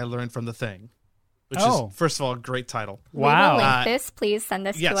Men I Learned from the Thing." Which is, first of all, a great title. Wow. We will link this. Please send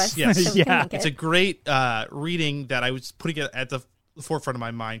this to us. Yes, so we can link it. It's a great reading that I was putting it at the forefront of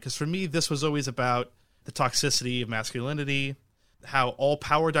my mind. Because for me, this was always about the toxicity of masculinity, how all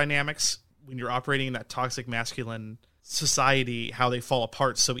power dynamics, when you're operating in that toxic masculine society, how they fall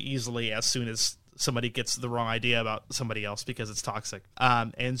apart so easily as soon as somebody gets the wrong idea about somebody else because it's toxic.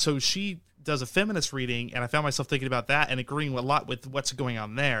 And so she does a feminist reading, and I found myself thinking about that and agreeing a lot with what's going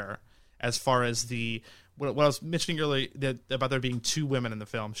on there. As far as what I was mentioning earlier about there being two women in the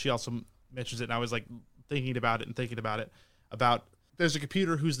film, she also mentions it, and I was like thinking about it. About there's a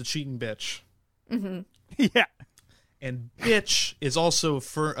computer who's the cheating bitch. Mm-hmm. Yeah, and bitch is also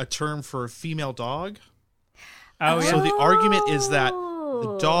a term for a female dog. Oh, yeah. So the argument is that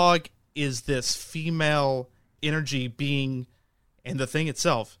the dog is this female energy being, and the thing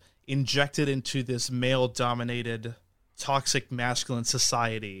itself injected into this male-dominated toxic masculine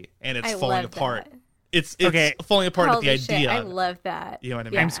society, and it's falling apart. That. It's falling apart at the idea. Shit, I love that. You know what I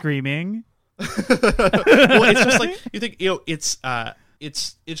mean? I'm screaming. Well, it's just like you think. It's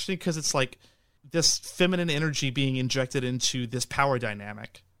interesting because it's like this feminine energy being injected into this power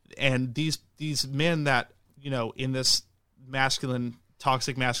dynamic, and these men that in this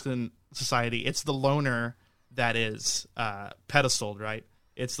toxic masculine society, it's the loner that is pedestaled, right?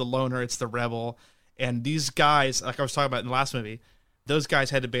 It's the loner. It's the rebel. And these guys, like I was talking about in the last movie, those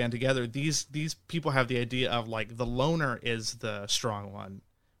guys had to band together. These people have the idea of like the loner is the strong one,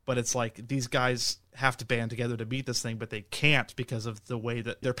 but it's like these guys have to band together to beat this thing, but they can't because of the way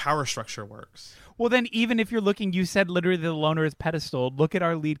that their power structure works. Well, then even if you're looking, you said literally the loner is pedestaled. Look at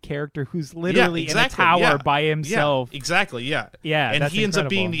our lead character who's literally in a tower by himself. Yeah, exactly, yeah. And he ends up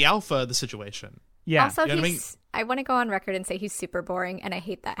being the alpha of the situation. Yeah. Also, you know I want to go on record and say he's super boring, and I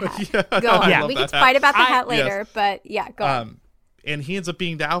hate that hat. Yeah, go on. Yeah. We can fight about the hat later, but yeah, go on. And he ends up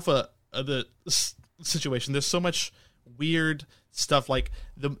being the alpha of the situation. There's so much weird stuff, like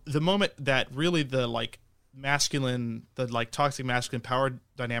the moment that really the like masculine, the like toxic masculine power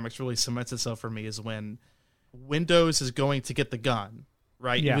dynamics really cements itself for me is when Windows is going to get the gun.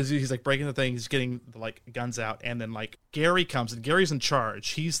 Right, yeah. He's like breaking the thing. He's getting the like guns out, and then like Gary comes, and Gary's in charge.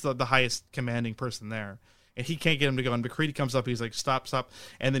 He's the highest commanding person there, and he can't get him to go. And McCready comes up. He's like, stop,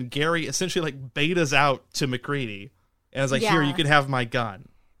 and then Gary essentially like betas out to McCready, and is like, here, you can have my gun.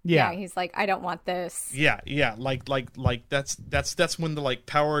 Yeah. He's like, I don't want this. Yeah, like that's when the like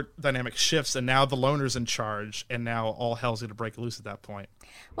power dynamic shifts, and now the loner's in charge, and now all hell's gonna break loose at that point.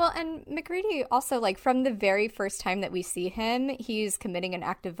 Well, and McCready also, like, from the very first time that we see him, he's committing an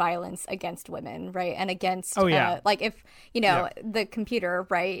act of violence against women, right? And against, like, if, the computer,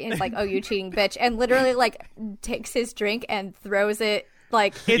 right, is like, oh, you cheating bitch, and literally, like, takes his drink and throws it,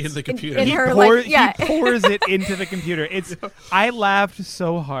 like, in the computer. In her, he pours it into the computer. I laughed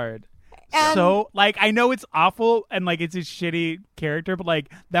so hard. And so, like, I know it's awful and, like, it's a shitty character, but,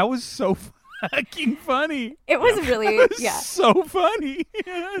 like, that was so fucking funny. It was really, so funny.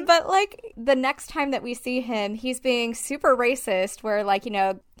 But, like, the next time that we see him, he's being super racist, where, like,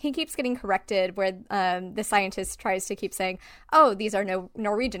 he keeps getting corrected, where the scientist tries to keep saying, oh, these are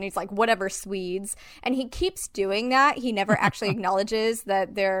Norwegian. He's like, whatever, Swedes. And he keeps doing that. He never actually acknowledges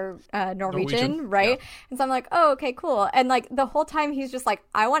that they're Norwegian, right? Yeah. And so I'm like, oh, okay, cool. And, like, the whole time he's just like,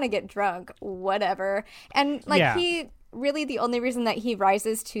 I want to get drunk, whatever. And, like, really the only reason that he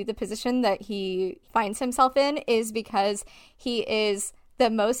rises to the position that he finds himself in is because he is the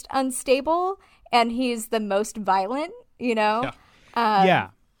most unstable and he's the most violent, Yeah.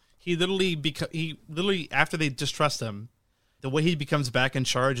 He literally after they distrust him, the way he becomes back in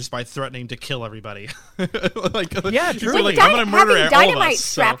charge is by threatening to kill everybody. True. Like, I'm going to murder all of us. Dynamite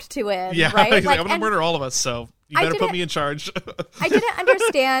strapped to him, right? He's like, I'm going to murder all of us, so you better put me in charge. I didn't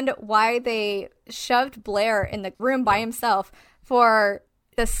understand why they shoved Blair in the room by himself for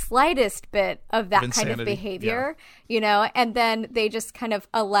the slightest bit of that kind of behavior, and then they just kind of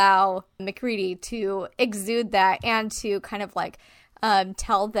allow McCready to exude that and to kind of like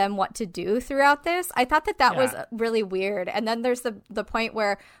tell them what to do throughout this. I thought that was really weird. And then there's the point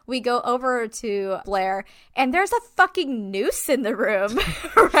where we go over to Blair and there's a fucking noose in the room,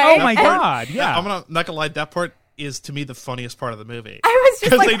 right? Oh my God, yeah. I'm not gonna lie, that part is to me the funniest part of the movie. I was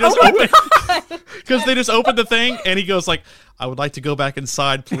just like, because they just open the thing and he goes like, I would like to go back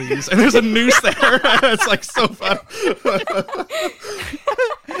inside, please. And there's a noose there. It's like so fun.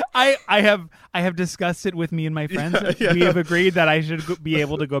 I have discussed it with me and my friends. Yeah. We have agreed that I should be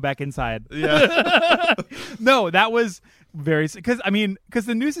able to go back inside. Yeah. No, that was very, because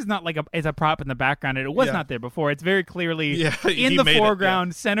the noose is not like it's a prop in the background, and it was not there before. It's very clearly in the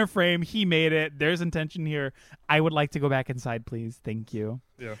foreground, center frame. He made it. There's intention here. I would like to go back inside, please. Thank you.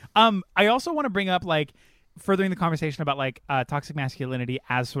 Yeah. I also want to bring up, like, furthering the conversation about, like, toxic masculinity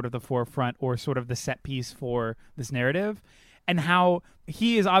as sort of the forefront or sort of the set piece for this narrative, and how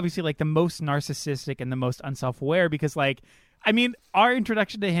he is obviously, like, the most narcissistic and the most unself-aware, because, like, our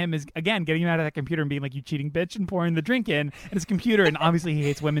introduction to him is, again, getting him out of that computer and being like, you cheating bitch, and pouring the drink in his computer, and obviously he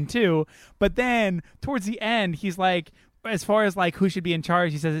hates women too. But then, towards the end, he's like, as far as, like, who should be in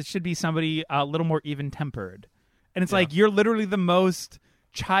charge, he says it should be somebody a little more even-tempered. And it's like, you're literally the most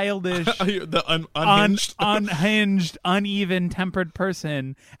childish, unhinged, uneven-tempered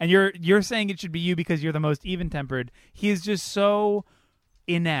person, and you're saying it should be you because you're the most even-tempered. He is just so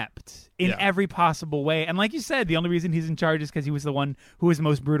inept in every possible way, and like you said, the only reason he's in charge is because he was the one who was the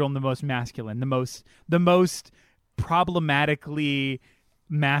most brutal and the most masculine, the most problematically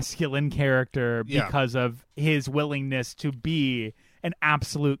masculine character because of his willingness to be an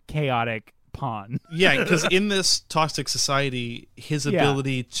absolute chaotic pawn. Yeah, because in this toxic society, his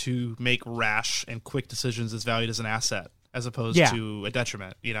ability to make rash and quick decisions is valued as an asset as opposed to a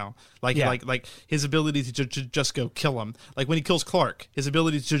detriment, like his ability to just go kill him. Like when he kills Clark, his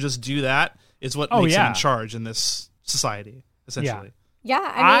ability to just do that is what makes him in charge in this society, essentially. Yeah,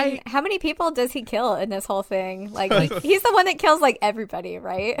 I mean, how many people does he kill in this whole thing? Like, he's the one that kills, like, everybody,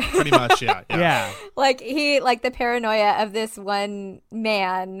 right? Pretty much, yeah. Like, the paranoia of this one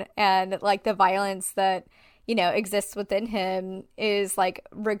man and, like, the violence that, exists within him is, like,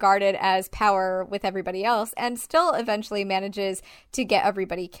 regarded as power with everybody else, and still eventually manages to get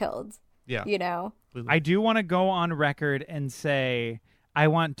everybody killed. Yeah. I do want to go on record and say, I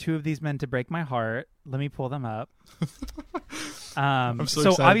want two of these men to break my heart. Let me pull them up. I'm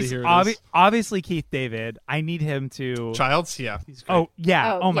so excited to hear this. Obviously, Keith David. I need him to. Childs, yeah, he's great. Oh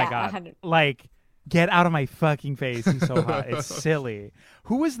yeah. Oh my God. 100. Like, get out of my fucking face. He's so hot. It's silly.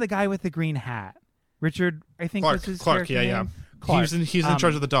 Who was the guy with the green hat? Richard, I think was his Clark. character name? Clark. He's in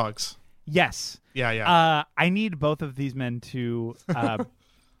charge of the dogs. Yes. Yeah. I need both of these men to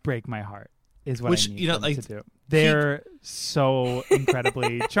break my heart. Is what I need them to do. They're so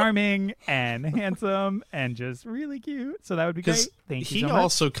incredibly charming and handsome and just really cute. So that would be great. Thank you so much. He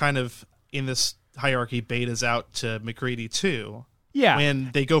also kind of, in this hierarchy, betas out to McCready too. Yeah.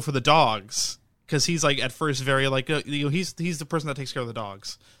 When they go for the dogs. Because he's like, at first, very like, he's the person that takes care of the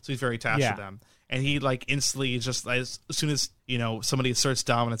dogs. So he's very attached to them. and he like instantly just as soon as somebody asserts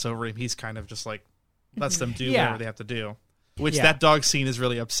dominance over him, he's kind of just like lets them do whatever they have to do. Which that dog scene is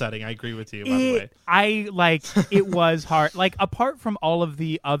really upsetting. I agree with you, by the way. It was hard. Like, apart from all of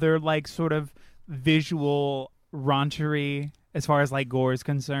the other, like, sort of visual raunchery as far as, like, gore is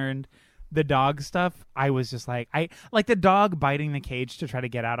concerned, the dog stuff, I was just like, the dog biting the cage to try to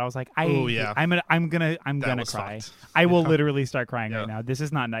get out. I was like, I'm gonna cry. Fucked. I will literally start crying right now. This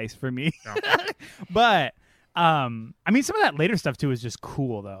is not nice for me. But, I mean, some of that later stuff, too, is just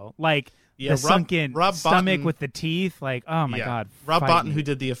cool, though. Like, the sunken Rob stomach Bottin, with the teeth, like, oh my god. Rob Bottin, who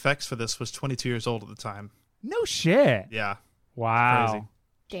did the effects for this, was 22 years old at the time. No shit. Yeah. Wow. Crazy.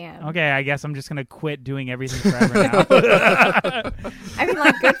 Damn. Okay, I guess I'm just gonna quit doing everything forever now. I mean,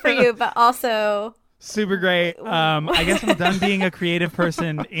 like, good for you, but also super great. I guess I'm done being a creative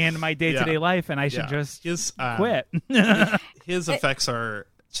person in my day-to-day life, and I should just quit. His effects are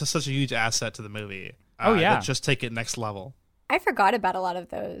just such a huge asset to the movie. That just take it next level. I forgot about a lot of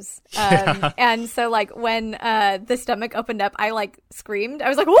those. And so, like, when the stomach opened up, I, like, screamed. I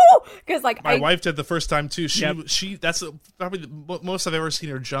was like, whoa! Because, like, my wife did the first time, too. She that's probably the most I've ever seen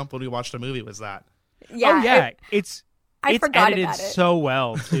her jump when we watched a movie was that. Yeah. It's forgot edited about it. so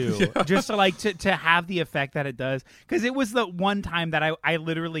well, too. Just to, like, to have the effect that it does. Because it was the one time that I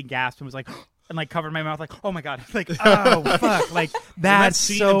literally gasped and was like... and like covered my mouth like, oh my god. Like, oh, fuck. Like, that's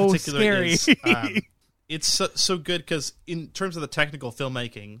so scary. It's so good because in terms of the technical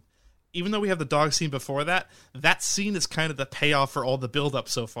filmmaking, even though we have the dog scene before that, that scene is kind of the payoff for all the build-up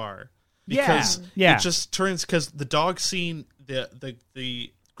so far. Because it just turns, because the dog scene,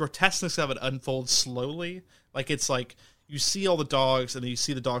 the grotesqueness of it unfolds slowly. Like, it's like you see all the dogs and then you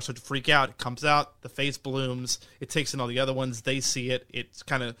see the dog start to freak out. It comes out, the face blooms, it takes in all the other ones, they see it, it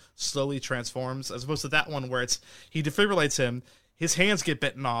kind of slowly transforms, as opposed to that one where he defibrillates him, his hands get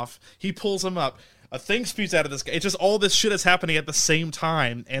bitten off, he pulls him up, a thing spews out of this guy. It's just all this shit is happening at the same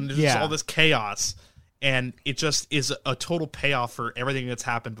time, and there's just all this chaos, and it just is a total payoff for everything that's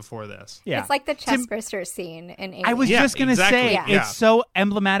happened before this. Yeah. It's like the chestburster scene in Alien. I was just going to say, it's so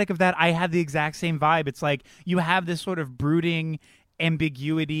emblematic of that. I had the exact same vibe. It's like you have this sort of brooding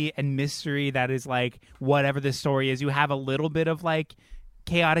ambiguity and mystery that is like whatever the story is. You have a little bit of like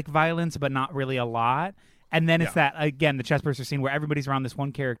chaotic violence, but not really a lot. And then it's that, again, the chestburster scene where everybody's around this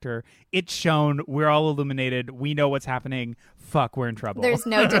one character. It's shown. We're all illuminated. We know what's happening. Fuck, we're in trouble. There's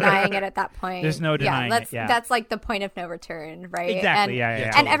no denying it at that point. There's no denying it. Yeah. That's like the point of no return, right? Exactly,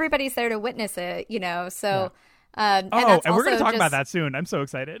 and everybody's there to witness it, So... and we're going to talk about that soon. I'm so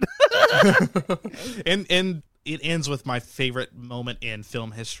excited. and it ends with my favorite moment in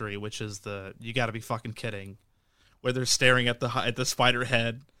film history, which is you gotta be fucking kidding, where they're staring at the spider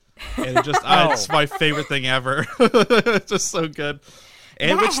head. And it just it's my favorite thing ever. It's just so good.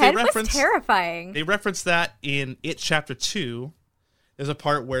 And that which head they reference was terrifying. They reference that in It Chapter 2. There's a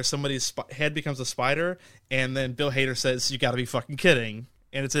part where somebody's head becomes a spider, and then Bill Hader says, "You got to be fucking kidding,"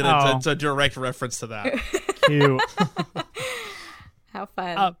 and it's a direct reference to that. Cute. How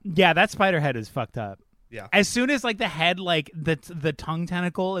fun. That spider head is fucked up. Yeah. As soon as like the head, like the tongue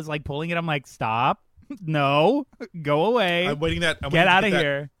tentacle is like pulling it, I'm like, stop. No, go away. I'm waiting get out of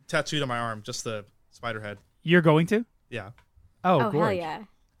here. Tattooed on my arm, just the spider head. You're going to? Yeah. Oh hell yeah.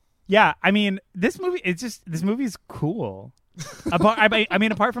 Yeah, I mean, this movie is cool.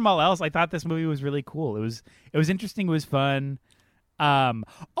 Apart from all else, I thought this movie was really cool. It was interesting. It was fun.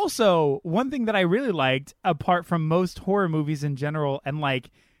 Also, one thing that I really liked, apart from most horror movies in general, and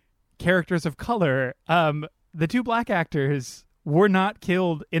like characters of color, the two black actors were not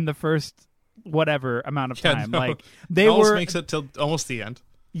killed in the first whatever amount of time. Like they were makes it till almost the end.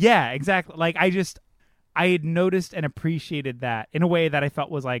 Yeah, exactly. Like I had noticed and appreciated that in a way that I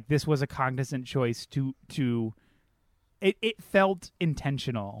felt was like this was a cognizant choice to it felt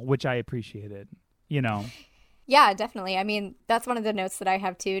intentional, which I appreciated, Yeah, definitely. I mean, that's one of the notes that I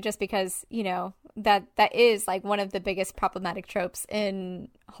have too, just because, that is like one of the biggest problematic tropes in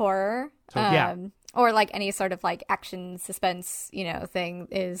horror. Or like any sort of like action suspense, thing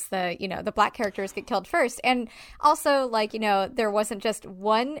is the black characters get killed first. And also like, there wasn't just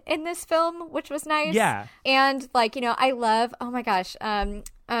one in this film, which was nice. Yeah. And like, I love, oh my gosh,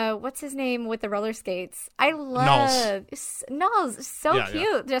 what's his name with the roller skates? I love Knowles. So cute.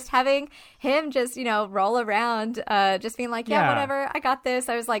 Yeah. Just having him just, roll around, just being like, whatever, I got this.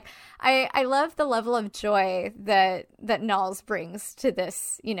 I was like, I love the level of joy that Knowles brings to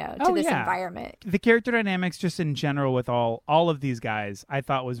this, to this environment. The character dynamics just in general with all of these guys, I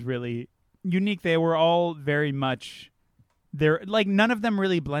thought was really unique. They were all very much they're like none of them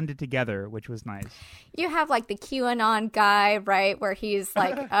really blended together, which was nice. You have like the QAnon guy, right, where he's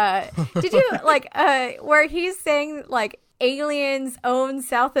like, did you like where he's saying like aliens own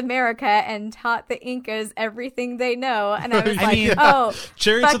South America and taught the Incas everything they know, and I was oh,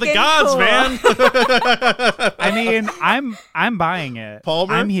 chariots of the gods, cool. Man. I mean, I'm buying it.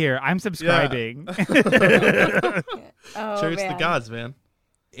 Palmer? I'm here. I'm subscribing. Chariots Oh, of the man. gods, man.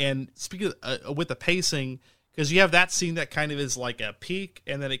 And speaking of, with the pacing, because you have that scene that kind of is like a peak,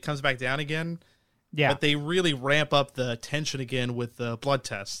 and then it comes back down again. Yeah. But they really ramp up the tension again with the blood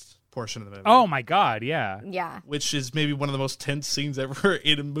test portion of the movie. Oh my god, yeah. Yeah. Which is maybe one of the most tense scenes ever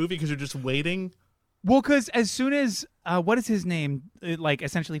in a movie because you're just waiting. Well, because as soon as what is his name? Like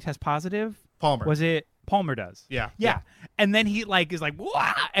essentially test positive. Palmer. Was it Palmer does? Yeah. And then he like is like,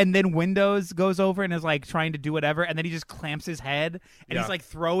 wah! And then Windows goes over and is like trying to do whatever, and then he just clamps his head and he's like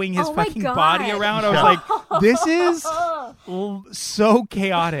throwing his Oh my fucking God. body around. I was like, this is so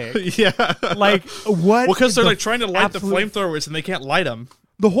chaotic. Yeah. Like what? Well, because they're the like trying to light absolute- the flamethrowers and they can't light them.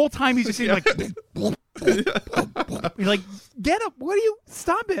 The whole time he's just sitting like, you're like, get up! What are you?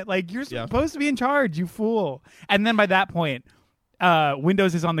 Stop it! Like you're supposed to be in charge, you fool! And then by that point,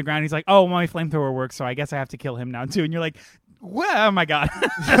 Windows is on the ground. He's like, oh, my flamethrower works, so I guess I have to kill him now too. And you're like, well, oh my god!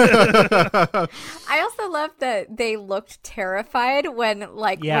 I also love that they looked terrified when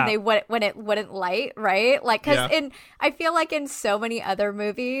when it wouldn't light, right? Like, because I feel like in so many other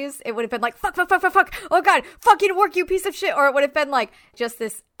movies, it would have been like, fuck, oh god, fucking work, you piece of shit, or it would have been like just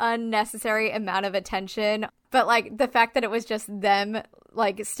this unnecessary amount of attention. But like the fact that it was just them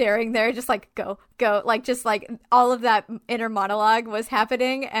like staring there, just like go, like just like all of that inner monologue was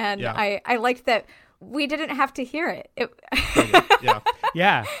happening, and I liked that. We didn't have to hear it.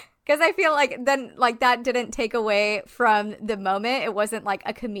 Yeah. Because I feel like then like that didn't take away from the moment. It wasn't like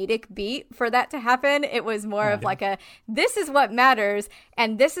a comedic beat for that to happen. It was more of like this is what matters,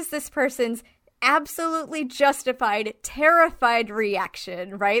 and this is this person's absolutely justified, terrified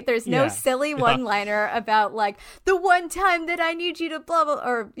reaction, right? There's no silly one-liner about like the one time that I need you to blah blah,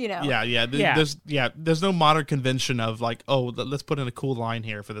 or you know. There's no modern convention of like, oh, let's put in a cool line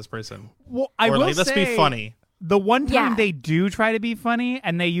here for this person. Well, I or will like, let's say, be funny. The one time they do try to be funny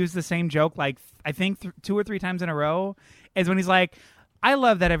and they use the same joke, like I think 2 or 3 times in a row, is when he's like, I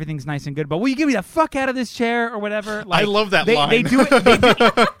love that everything's nice and good, but will you get me the fuck out of this chair or whatever? Like, I love that line. They do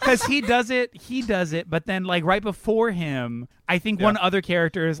it because he does it, but then like right before him, I think one other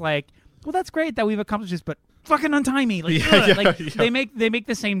character is like, well, that's great that we've accomplished this, but fucking untie me. Like, they make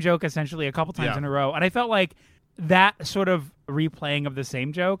the same joke essentially a couple times in a row, and I felt like that sort of replaying of the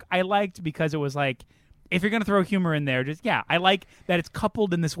same joke I liked because it was like, if you're gonna throw humor in there, just I like that it's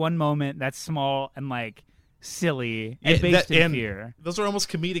coupled in this one moment that's small and like silly and based in fear. Those are almost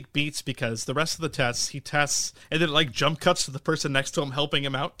comedic beats because the rest of the tests, he tests and then like jump cuts to the person next to him helping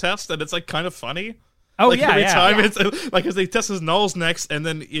him out test, and it's like kind of funny. Oh, like, yeah, every yeah. time it's like because they test his Knowles next, and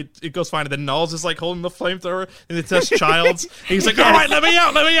then it goes fine, and then Knowles is like holding the flamethrower, and they test Childs, and he's like, "All right, let me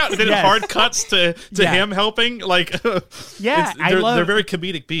out," and then it hard cuts to him helping. Like, they're very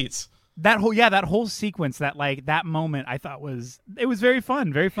comedic beats. That whole sequence, that moment, I thought was very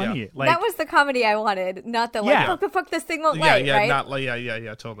fun, very funny. Yeah. Like that was the comedy I wanted, not the like, fuck, this thing won't light, right? Not like,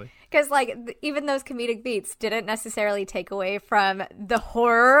 totally. Because like even those comedic beats didn't necessarily take away from the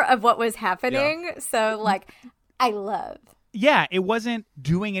horror of what was happening. So like, I love. Yeah, it wasn't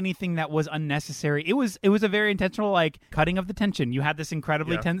doing anything that was unnecessary. It was a very intentional like cutting of the tension. You had this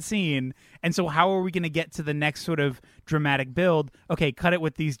incredibly tense scene, and so how are we going to get to the next sort of dramatic build? Okay, cut it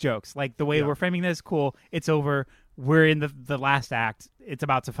with these jokes. Like the way we're framing this, cool. It's over. We're in the last act. It's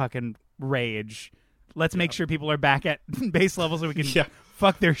about to fucking rage. Let's make sure people are back at base level so we can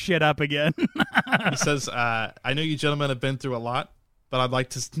fuck their shit up again. He says, "I know you gentlemen have been through a lot, but I'd like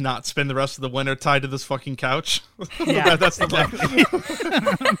to not spend the rest of the winter tied to this fucking couch." Yeah, that's the line.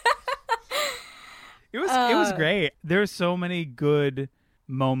 It was great. There's so many good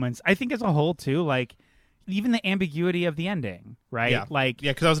moments. I think as a whole too, like even the ambiguity of the ending, right? Yeah, like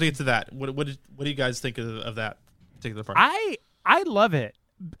because I was gonna get to that. What do you guys think of that particular part? I love it.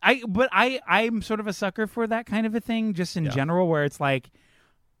 I'm sort of a sucker for that kind of a thing, just in general, where it's like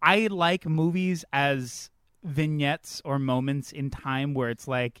I like movies as vignettes or moments in time where it's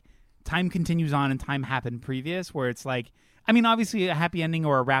like time continues on and time happened previous, where it's like, I mean, obviously a happy ending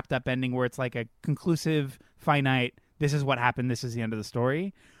or a wrapped up ending where it's like a conclusive, finite, this is what happened, this is the end of the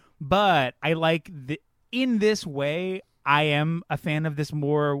story. But I like in this way, I am a fan of this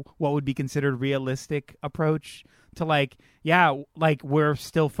more what would be considered realistic approach to like, like we're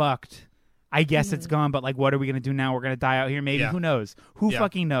still fucked. I guess it's gone, but like, what are we going to do now? We're going to die out here. Maybe. Who knows? Who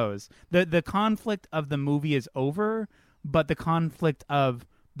fucking knows? The conflict of the movie is over, but the conflict of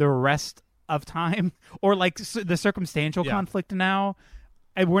the rest of time, or like the circumstantial conflict now.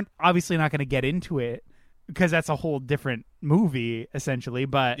 And we're obviously not going to get into it because that's a whole different movie, essentially.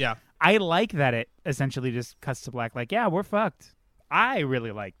 But I like that it essentially just cuts to black. Like, yeah, we're fucked. I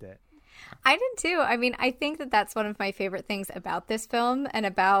really liked it. I did too. I mean, I think that that's one of my favorite things about this film and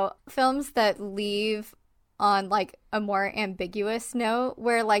about films that leave on like a more ambiguous note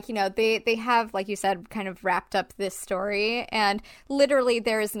where like, you know, they have, like you said, kind of wrapped up this story, and literally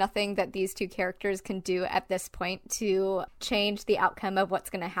there is nothing that these two characters can do at this point to change the outcome of what's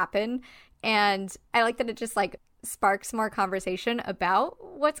going to happen. And I like that it just like sparks more conversation about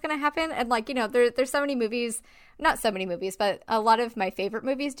what's going to happen. And like, you know, there's so many movies, not so many movies, but a lot of my favorite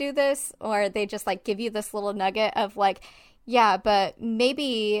movies do this, or they just like give you this little nugget of like, yeah, but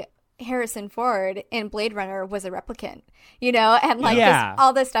maybe Harrison Ford in Blade Runner was a replicant, you know, and like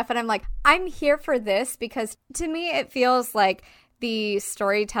all this stuff. And I'm like, I'm here for this because to me, it feels like the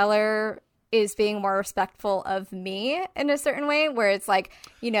storyteller is being more respectful of me in a certain way, where it's like,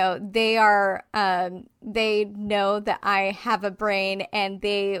 you know, they are, they know that I have a brain and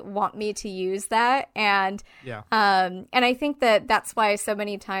they want me to use that. And, and I think that that's why so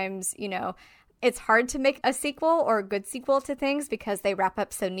many times, you know, it's hard to make a sequel or a good sequel to things because they wrap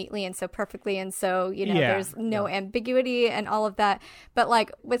up so neatly and so perfectly. And so, you know, there's no ambiguity and all of that. But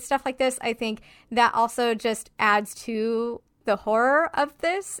like with stuff like this, I think that also just adds to the horror of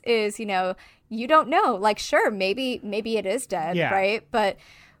this is, you know, you don't know, like, sure, maybe it is dead. Right. But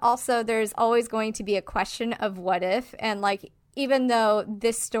also there's always going to be a question of what if, and like, even though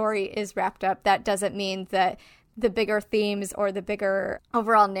this story is wrapped up, that doesn't mean that the bigger themes or the bigger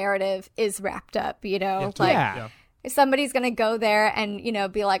overall narrative is wrapped up, you know, somebody's going to go there and, you know,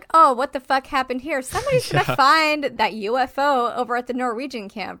 be like, oh, what the fuck happened here? Somebody's going to find that UFO over at the Norwegian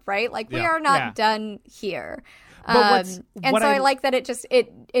camp, right? Like, we are not done here. And so I like that it just,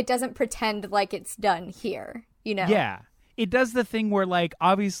 it doesn't pretend like it's done here, you know? Yeah. It does the thing where, like,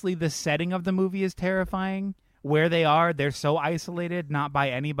 obviously the setting of the movie is terrifying. Where they are, they're so isolated, not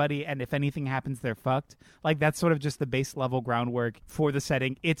by anybody, and if anything happens, they're fucked. Like, that's sort of just the base level groundwork for the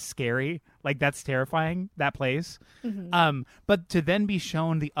setting. It's scary. Like, that's terrifying, that place. Mm-hmm. But to then be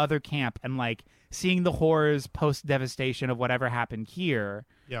shown the other camp and, like, seeing the horrors post-devastation of whatever happened here.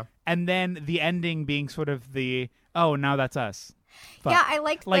 Yeah. And then the ending being sort of the, oh, now that's us. Fuck. Yeah, I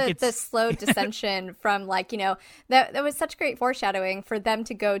liked the slow descension from, like, you know, that was such great foreshadowing for them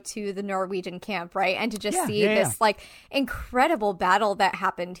to go to the Norwegian camp, right? And to just see this, like, incredible battle that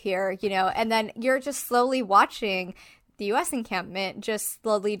happened here, you know, and then you're just slowly watching the U.S. encampment just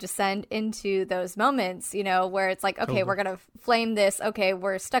slowly descend into those moments, you know, where it's like, okay, we're going to flame this. Okay,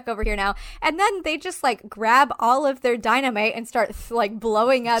 we're stuck over here now. And then they just, like, grab all of their dynamite and start, like,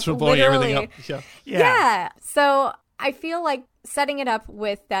 blowing up, literally. Everything up. Yeah. So I feel like setting it up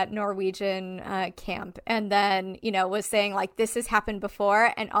with that Norwegian camp, and then, you know, was saying like, this has happened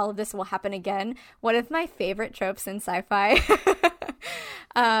before and all of this will happen again. One of my favorite tropes in sci-fi,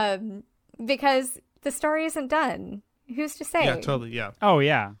 because the story isn't done. Who's to say? Yeah, totally. Yeah. Oh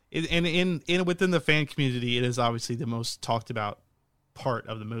yeah. And in within the fan community, it is obviously the most talked about part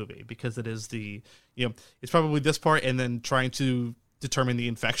of the movie because it is the, you know, it's probably this part and then trying to determine the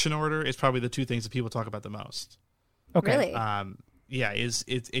infection order is probably the two things that people talk about the most. Okay. Really? Yeah,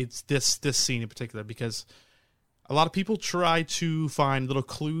 it's this scene in particular because a lot of people try to find little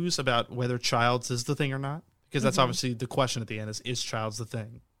clues about whether Childs is the thing or not, because that's obviously the question at the end is Childs the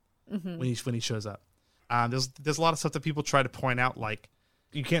thing when he shows up. There's a lot of stuff that people try to point out, like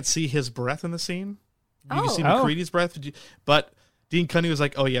you can't see his breath in the scene. You can see McCready's breath, but Dean Cunny was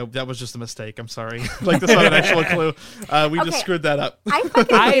like, "Oh yeah, that was just a mistake. I'm sorry. Like that's not an actual clue. We just screwed that up." I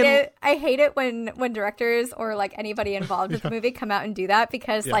fucking hate it. I hate it when directors or like anybody involved with the movie come out and do that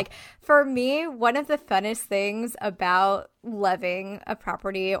because like for me, one of the funnest things about loving a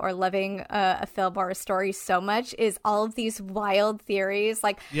property or loving a film or a story so much is all of these wild theories.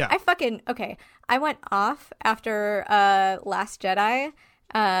 Like I went off after Last Jedi.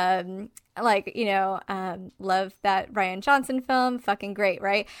 Like, you know, love that Rian Johnson film, fucking great,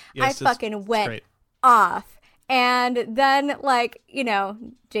 right? Yes, I fucking went off. And then, like, you know,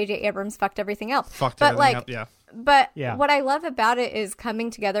 J.J. Abrams fucked everything else. But what I love about it is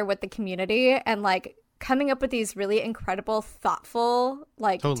coming together with the community and, like, coming up with these really incredible, thoughtful,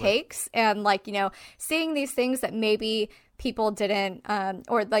 like, takes. And, like, you know, seeing these things that maybe people didn't,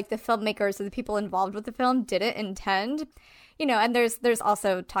 or, like, the filmmakers or the people involved with the film didn't intend. You know, and there's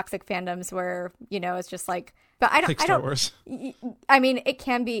also toxic fandoms where, you know, it's just like, but I don't. Star Wars. I mean, it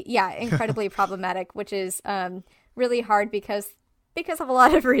can be, incredibly problematic, which is really hard because because of a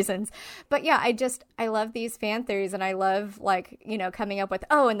lot of reasons. But yeah, I love these fan theories, and I love, like, you know, coming up with,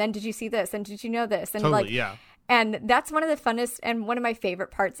 oh, and then did you see this? And did you know this? And Totally, like, yeah. and that's one of the funnest and one of my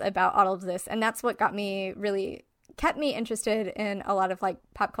favorite parts about all of this. And that's what kept me interested in a lot of like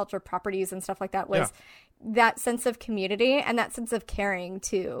pop culture properties and stuff like that, was that sense of community and that sense of caring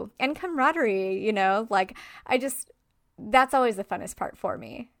too, and camaraderie, you know, like that's always the funnest part for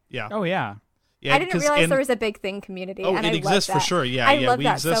me. Yeah. Oh yeah. Yeah, I didn't realize there was a big thing community. Oh, and it exists for sure. Yeah, I yeah. love We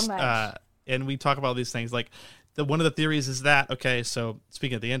that exist, so much. and we talk about these things. Like, one of the theories is that, okay, so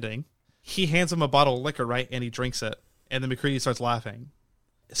speaking of the ending, he hands him a bottle of liquor, right, and he drinks it, and then McCready starts laughing.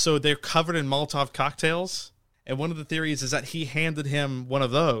 So they're covered in Molotov cocktails, and one of the theories is that he handed him one of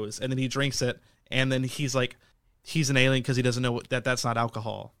those, and then he drinks it, and then he's like, he's an alien because he doesn't know that that's not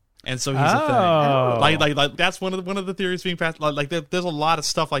alcohol. And so he's a thing. Like that's one of the theories being passed. Like there's a lot of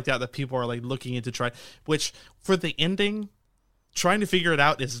stuff like that people are like looking into which for the ending, trying to figure it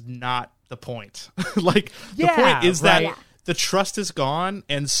out is not the point. Like the point is that the trust is gone,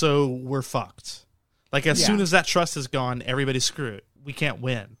 and so we're fucked. Like as soon as that trust is gone, everybody's screwed. We can't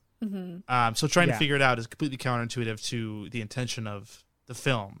win. Mm-hmm. So trying to figure it out is completely counterintuitive to the intention of the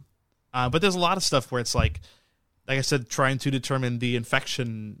film. But there's a lot of stuff where it's like I said, trying to determine the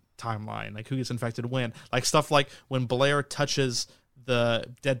infection timeline, like who gets infected when. Like stuff like when Blair touches the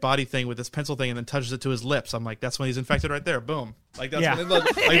dead body thing with this pencil thing and then touches it to his lips. I'm like, that's when he's infected right there. Boom. Like that's when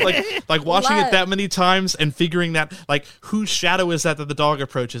like watching it that many times and figuring that, like, whose shadow is that the dog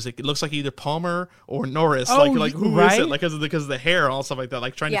approaches? It looks like either Palmer or Norris. Like who is it? Like because of the hair and all stuff like that.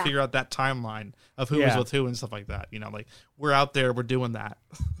 Like trying to figure out that timeline of who is with who and stuff like that. You know, like we're out there, we're doing that.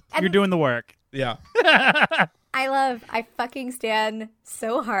 You're doing the work. Yeah. I fucking stand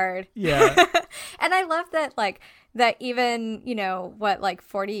so hard. Yeah. And I love that, like, that even, you know,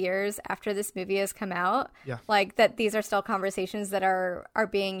 40 years after this movie has come out, like, that these are still conversations that are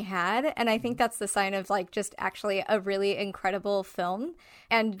being had. And I think that's the sign of, like, just actually a really incredible film,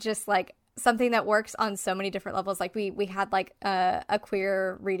 and just, like, something that works on so many different levels. Like we had like a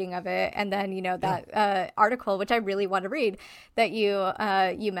queer reading of it, and then, you know, that article, which I really want to read, that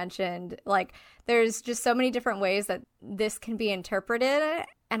you mentioned. Like, there's just so many different ways that this can be interpreted,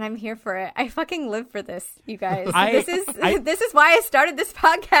 and I'm here for it. I fucking live for this, you guys. This is why I started this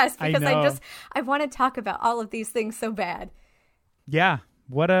podcast, because I want to talk about all of these things so bad. Yeah,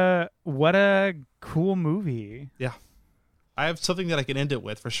 what a cool movie. Yeah, I have something that I can end it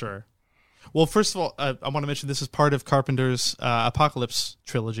with for sure. Well, first of all, I want to mention this is part of Carpenter's Apocalypse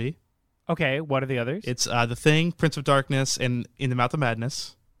trilogy. Okay, what are the others? It's The Thing, Prince of Darkness, and In the Mouth of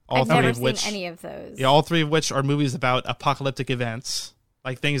Madness. I've never seen any of those. Yeah, all three of which are movies about apocalyptic events,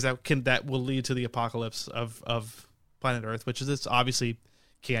 like things that will lead to the apocalypse of planet Earth, which is it's obviously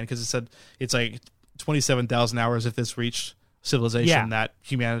can, because it said it's like 27,000 hours if this reached civilization that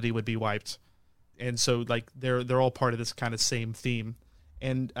humanity would be wiped, and so like they're all part of this kind of same theme.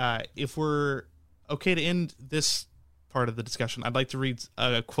 And if we're okay to end this part of the discussion, I'd like to read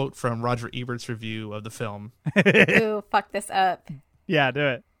a quote from Roger Ebert's review of the film. Ooh, fuck this up. Yeah, do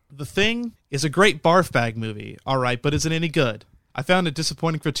it. The Thing is a great barf bag movie, all right, but is it any good? I found it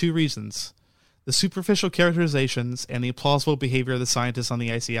disappointing for two reasons: the superficial characterizations and the plausible behavior of the scientists on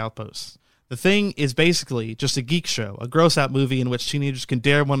the icy outposts. The Thing is basically just a geek show, a gross-out movie in which teenagers can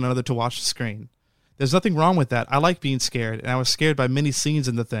dare one another to watch the screen. There's nothing wrong with that. I like being scared, and I was scared by many scenes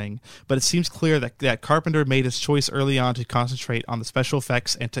in The Thing, but it seems clear that Carpenter made his choice early on to concentrate on the special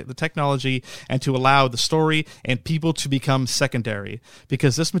effects and the technology, and to allow the story and people to become secondary,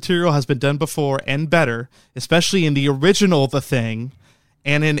 because this material has been done before and better, especially in the original The Thing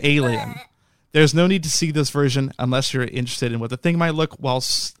and in Alien. There's no need to see this version unless you're interested in what The Thing might look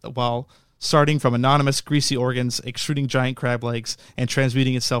while starting from anonymous greasy organs, extruding giant crab legs, and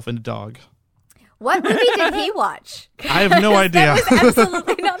transmuting itself into dog. What movie did he watch? I have no idea. That was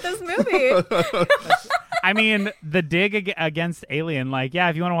absolutely not this movie. I mean, the dig against Alien, like, yeah,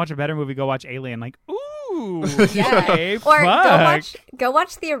 if you want to watch a better movie, go watch Alien. Like, ooh, yeah. Okay, or go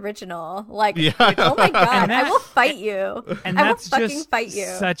watch the original. Like, oh my god, I will fight you. And I that's will fucking just fight you.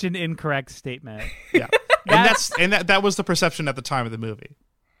 Such an incorrect statement. Yeah, and that was the perception at the time of the movie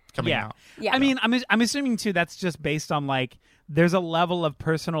coming out. Yeah, I mean, I'm assuming too that's just based on like, there's a level of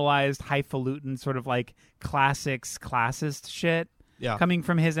personalized, highfalutin sort of like classist shit coming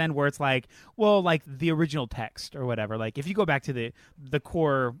from his end, where it's like, well, like the original text or whatever. Like if you go back to the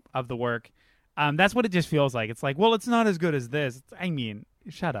core of the work, that's what it just feels like. It's like, well, it's not as good as this. I mean,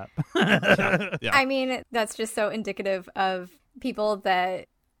 shut up. I mean, that's just so indicative of people that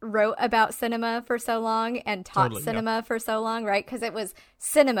wrote about cinema for so long and taught Totally, cinema for so long, right? Because it was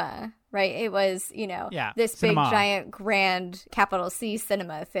cinema, right? It was, this cinema. big, giant, grand, capital C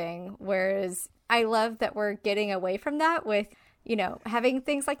cinema thing. Whereas I love that we're getting away from that with, having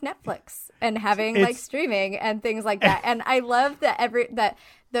things like Netflix and having like streaming and things like that. And I love that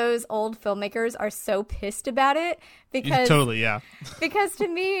those old filmmakers are so pissed about it because Totally, yeah. because to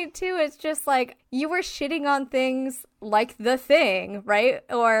me too, it's just like you were shitting on things like The Thing, right?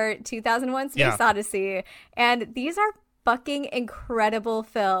 Or 2001: Space Odyssey, and these are fucking incredible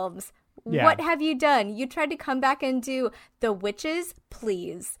films. Yeah. What have you done? You tried to come back and do The Witches,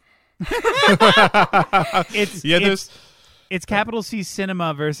 please. It's capital C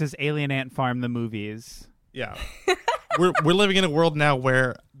cinema versus Alien Ant Farm, the movies. Yeah. We're living in a world now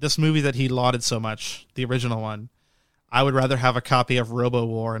where this movie that he lauded so much, the original one, I would rather have a copy of Robo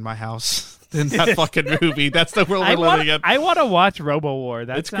War in my house than that fucking movie. That's the world we're living in. I want to watch Robo War.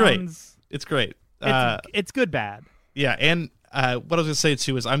 It's great. It's great. It's good bad. Yeah, and what I was going to say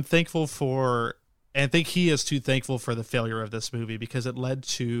too is I'm thankful for, and I think he is too thankful for the failure of this movie because it led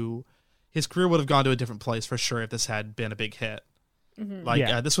to, his career would have gone to a different place for sure if this had been a big hit.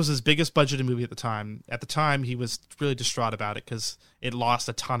 Mm-hmm. This was his biggest budgeted movie at the time. At the time, he was really distraught about it because it lost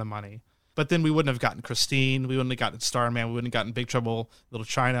a ton of money. But then we wouldn't have gotten Christine, we wouldn't have gotten Starman, we wouldn't have gotten Big Trouble Little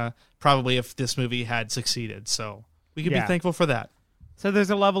China, probably if this movie had succeeded. So we could be thankful for that. So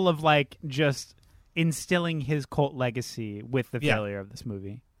there's a level of like just instilling his cult legacy with the failure of this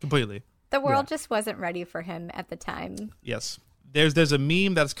movie. Completely. The world just wasn't ready for him at the time. Yes. There's a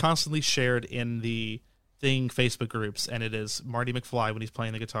meme that's constantly shared in the Thing Facebook groups, and it is Marty McFly when he's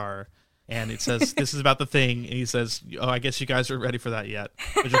playing the guitar, and it says, "This is about the Thing," and he says, "Oh, I guess you guys aren't ready for that yet,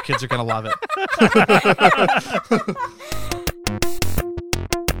 but your kids are gonna love it."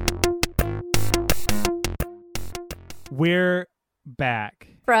 We're back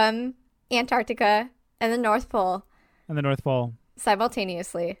from Antarctica and the North Pole and the North Pole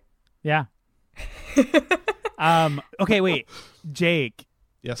simultaneously. Yeah. Okay, wait, Jake.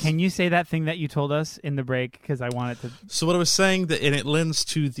 Yes. Can you say that thing that you told us in the break? Because I want it to. So what I was saying that, and it lends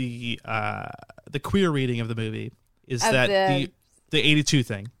to the queer reading of the movie, is of that the 82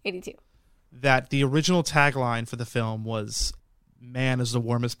 thing. 82. That the original tagline for the film was, "Man is the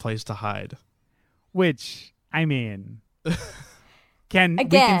warmest place to hide." Which, I mean, we can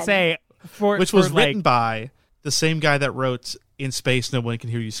say which was written by the same guy that wrote "In Space, No One Can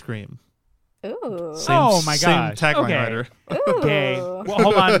Hear You Scream." Ooh. Oh my gosh. Same tagline writer. Okay. Well,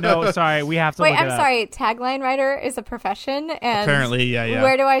 hold on. No, sorry. We have to Wait, look it I'm up. sorry. Tagline writer is a profession, and apparently, yeah.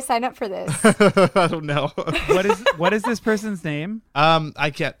 Where do I sign up for this? I don't know. What is this person's name? Let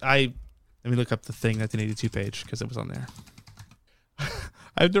me look up the Thing 1982 page because it was on there.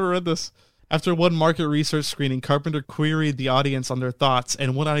 I've never read this. After one market research screening, Carpenter queried the audience on their thoughts,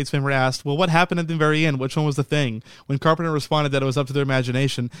 and one audience member asked, "Well, what happened at the very end? Which one was the Thing?" When Carpenter responded that it was up to their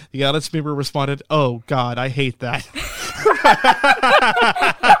imagination, the audience member responded, "Oh, God, I hate that."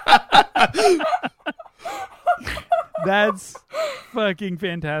 That's fucking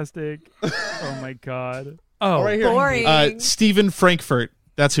fantastic. Oh, my God. Oh, right here. Boring. Stephen Frankfurt.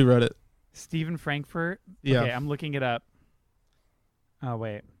 That's who wrote it. Stephen Frankfurt? Yeah. Okay, I'm looking it up. Oh,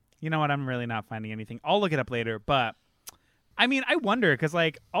 wait. You know what? I'm really not finding anything. I'll look it up later. But, I mean, I wonder, because,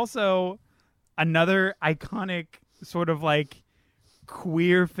 like, also another iconic sort of, like,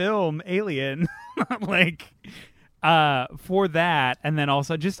 queer film, Alien, like, for that. And then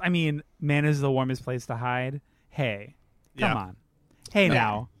also just, I mean, man is the warmest place to hide. Hey, come on. Hey,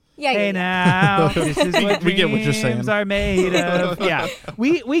 now. Yeah. Now, this is what we get what you're saying. dreams are made of. Yeah,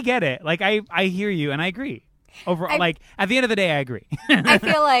 we get it. Like, I hear you, and I agree. Overall, like, at the end of the day, I agree. I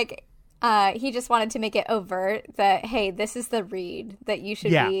feel like he just wanted to make it overt that, hey, this is the read that you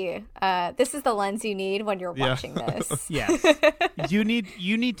should be. This is the lens you need when you're watching this. Yes, you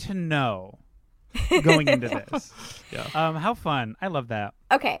need to know going into this. Yeah. How fun! I love that.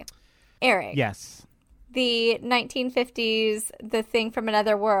 Okay, Eric. Yes. The 1950s, The Thing from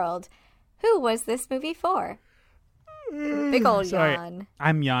Another World. Who was this movie for? Big old Sorry, yawn.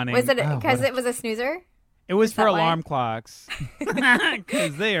 I'm yawning. Was it because it was a snoozer? It was for that why? alarm clocks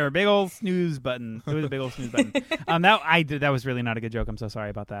because they are a big old snooze button. It was a big old snooze button. That was really not a good joke. I'm so sorry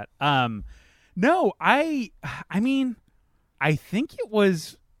about that. No, I mean, I think it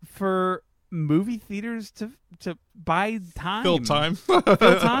was for movie theaters to buy time. Fill time. Fill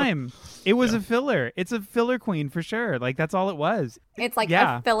time. It was a filler. It's a filler queen for sure. Like, that's all it was. It's like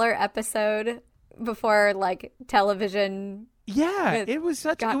a filler episode before like television. Yeah, it was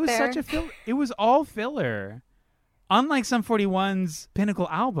such a filler. It was all filler. Unlike Sum 41's pinnacle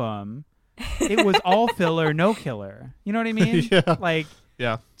album, it was all filler, no killer. You know what I mean? Yeah. Like,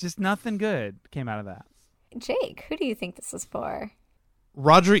 Yeah. Just nothing good came out of that. Jake, who do you think this was for?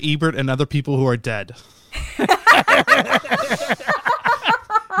 Roger Ebert and other people who are dead.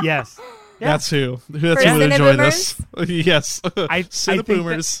 Yes. Yeah. That's who. That's For who would enjoy this. Cineboomers? Yes. I think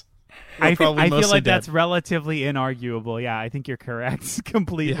Cineboomers. I feel like dead. that's relatively inarguable. Yeah, I think you're correct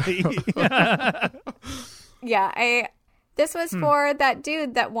completely. Yeah, this was for that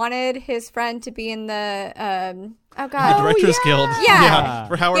dude that wanted his friend to be in the The Directors Guild. Yeah.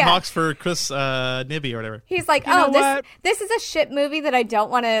 For Howard Yeah. Hawks, for Chris Nibby or whatever. He's like, You know oh, what? this is a shit movie that I don't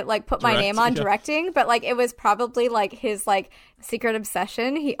want to like put my Direct, name on yeah. directing, but like it was probably like his like secret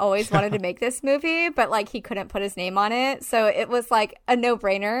obsession. He always wanted to make this movie, but like he couldn't put his name on it. So it was like a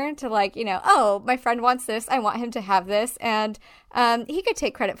no-brainer to like, oh, my friend wants this. I want him to have this, and he could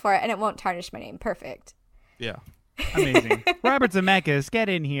take credit for it, and it won't tarnish my name. Perfect. Yeah. Amazing. Robert Zemeckis, get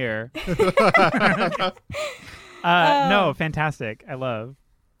in here. No, fantastic. I love.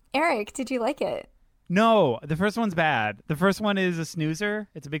 Eric, did you like it? No, the first one's bad. The first one is a snoozer.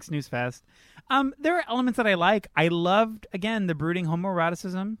 It's a big snooze fest. There are elements that I like. I loved, again, the brooding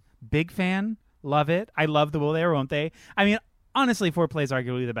homoeroticism. Big fan. Love it. I love the will they or won't they. I mean, honestly, foreplay is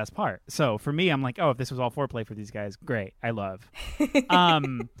arguably the best part. So for me, I'm like, oh, if this was all foreplay for these guys, great. I love.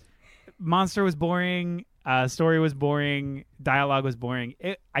 Monster was boring. Story was boring. Dialogue was boring.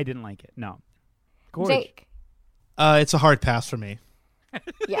 I didn't like it. No. Gorge. Jake. It's a hard pass for me.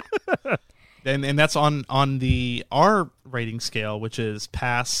 Yeah. And that's on the R rating scale, which is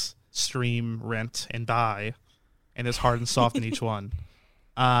pass, stream, rent, and buy. And there's hard and soft in each one.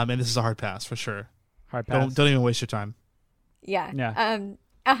 And this is a hard pass for sure. Hard pass. Don't even waste your time. Yeah. Yeah.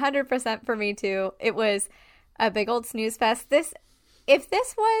 100% for me too. It was a big old snooze fest. If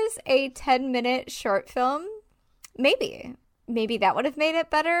this was a 10-minute short film, maybe that would have made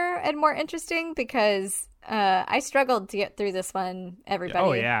it better and more interesting, because I struggled to get through this one. Everybody.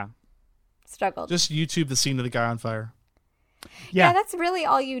 Oh, yeah. Struggled. Just YouTube the scene of the guy on fire. Yeah, that's really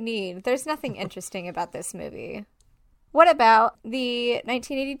all you need. There's nothing interesting about this movie. What about the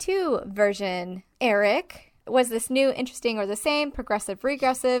 1982 version, Eric? Was this new, interesting, or the same? Progressive,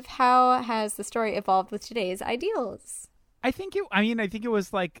 regressive? How has the story evolved with today's ideals? I think it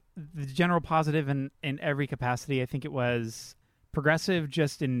was like the general positive in every capacity. I think it was progressive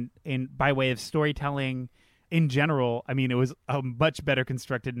just in by way of storytelling in general. I mean, it was a much better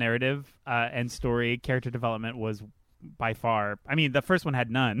constructed narrative and story. Character development was by far. I mean, the first one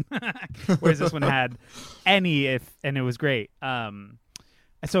had none, whereas this one had any, and it was great.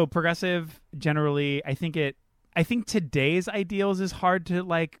 So progressive generally, I think today's ideals is hard to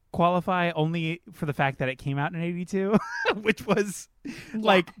like qualify only for the fact that it came out in 82, which was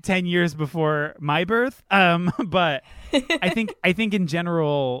like 10 years before my birth. But I think in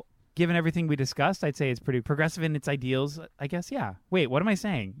general, given everything we discussed, I'd say it's pretty progressive in its ideals, I guess. Yeah. Wait, what am I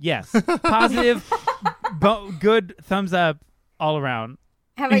saying? Yes. Positive, good, thumbs up all around.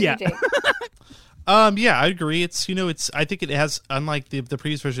 How about you, Jake? Yeah, I agree. I think it has, unlike the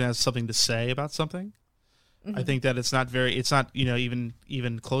previous version, it has something to say about something. Mm-hmm. I think that it's not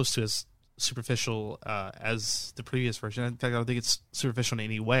even close to as superficial as the previous version. In fact, I don't think it's superficial in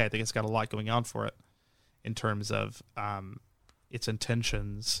any way. I think it's got a lot going on for it in terms of its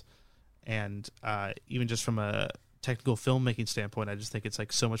intentions, and even just from a technical filmmaking standpoint, I just think it's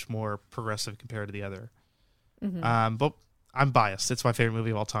like so much more progressive compared to the other. Mm-hmm. But I'm biased. It's my favorite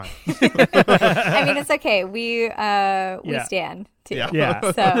movie of all time. I mean, it's okay. We stand too.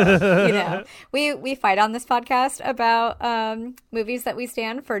 Yeah. So we fight on this podcast about movies that we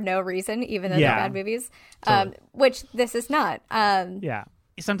stand for no reason, even though they're bad movies. Totally. Which this is not. Yeah.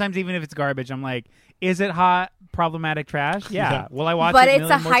 Sometimes even if it's garbage, I'm like, is it hot, problematic trash? Yeah. Will I watch but it?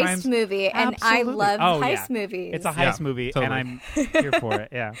 But it's a more heist times? movie, and Absolutely. I love heist movies. It's a heist movie, totally. and I'm here for it.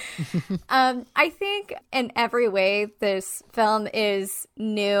 Yeah. I think in every way, this film is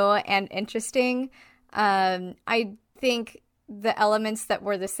new and interesting. I think the elements that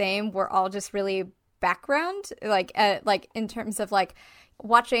were the same were all just really background, like in terms of like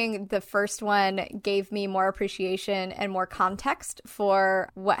watching the first one gave me more appreciation and more context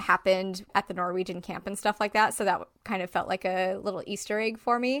for what happened at the Norwegian camp and stuff like that. So that kind of felt like a little Easter egg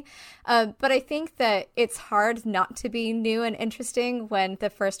for me. But I think that it's hard not to be new and interesting when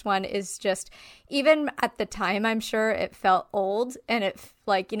the first one is just, even at the time, I'm sure it felt old, and it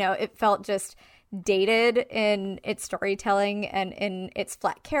felt just dated in its storytelling and in its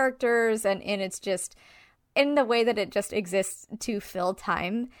flat characters and in its just in the way that it just exists to fill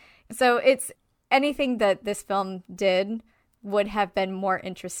time. So it's anything that this film did would have been more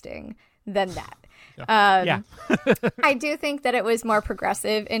interesting than that. I do think that it was more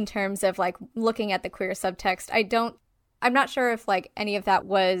progressive in terms of like looking at the queer subtext. I don't I'm not sure if like any of that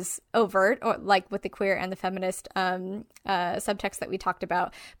was overt or like with the queer and the feminist subtext that we talked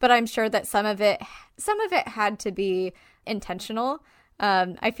about, but I'm sure that some of it had to be intentional.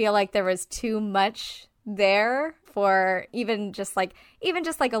 I feel like there was too much there for even just like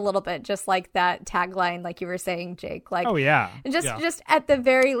a little bit, just like that tagline, like you were saying, Jake, like, oh yeah, just at the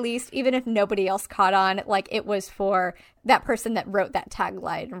very least, even if nobody else caught on, like it was for that person that wrote that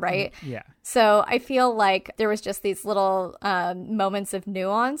tagline, right? Yeah. So I feel like there was just these little moments of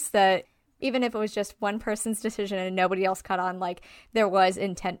nuance that even if it was just one person's decision and nobody else caught on, like there was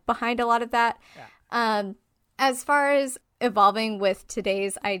intent behind a lot of that. Yeah. As far as evolving with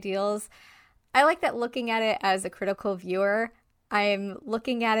today's ideals, I like that looking at it as a critical viewer. I'm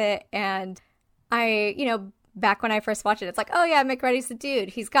looking at it and back when I first watched it, it's like, oh yeah, Mick Reddy's the dude.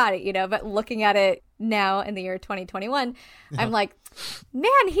 He's got it, But looking at it now in the year 2021, I'm like,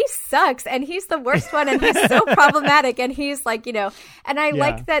 man, he sucks. And he's the worst one. And he's so problematic. And he's like, and I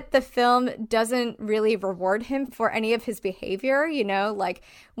like that the film doesn't really reward him for any of his behavior, like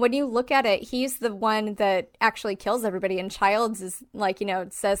when you look at it, he's the one that actually kills everybody. And Childs is like,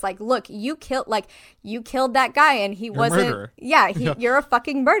 says like, look, you killed that guy and he wasn't, you're a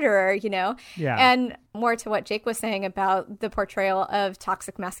fucking murderer, Yeah. And more to what Jake was saying about the portrayal of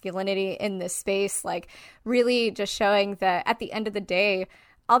toxic masculinity in this space, like really just showing that at the end of the day,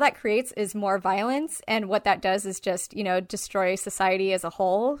 all that creates is more violence. And what that does is just, destroy society as a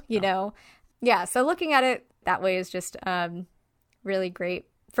whole, know? Yeah. So looking at it that way is just really great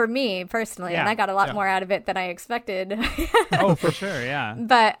for me personally. And I got a lot more out of it than I expected. Oh, for sure. Yeah.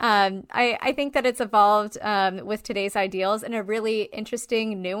 But I think that it's evolved with today's ideals in a really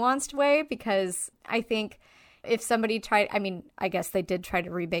interesting, nuanced way, because I think if somebody tried, I guess they did try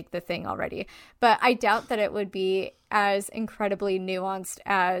to remake The Thing already, but I doubt that it would be as incredibly nuanced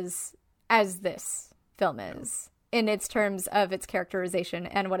as this film is in its terms of its characterization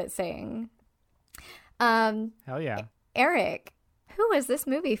and what it's saying. Hell yeah. Eric, who is this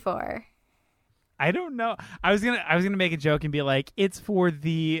movie for? I don't know. I was gonna make a joke and be like, it's for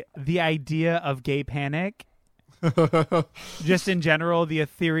the idea of gay panic. Just in general, the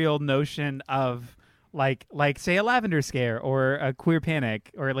ethereal notion of like say a lavender scare or a queer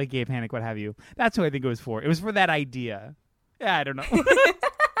panic or like gay panic, what have you. That's who I think it was for. It was for that idea. Yeah, I don't know.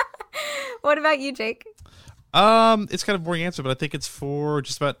 What about you, Jake? It's kind of a boring answer, but I think it's for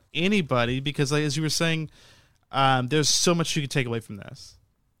just about anybody because, like, as you were saying, there's so much you can take away from this,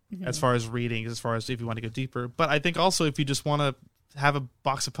 as far as reading, as far as if you want to go deeper. But I think also if you just want to have a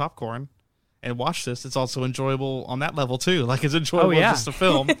box of popcorn and watch this, it's also enjoyable on that level too. Like it's enjoyable as just a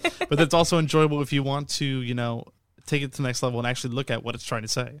film, but it's also enjoyable if you want to, take it to the next level and actually look at what it's trying to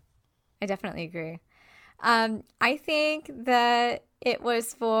say. I definitely agree. I think that it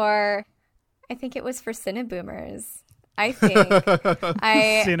was for Cineboomers. I think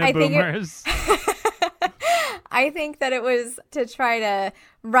Cineboomers. I think that it was to try to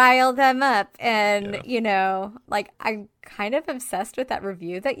rile them up. And, I'm kind of obsessed with that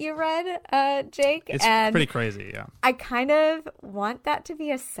review that you read, Jake. It's pretty crazy, yeah. I kind of want that to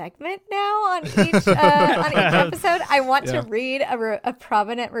be a segment now on each episode. I want to read a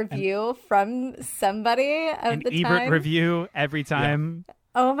prominent review from somebody of the time. An Ebert review every time. Yeah.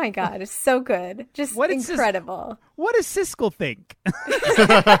 Oh my God, it's so good. Just incredible. What does Siskel think?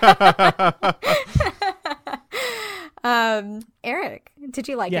 Eric, did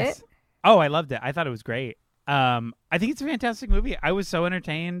you like it? Oh, I loved it. I thought it was great. I think it's a fantastic movie. I was so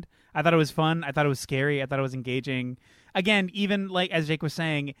entertained. I thought it was fun. I thought it was scary. I thought it was engaging. Again, even like as Jake was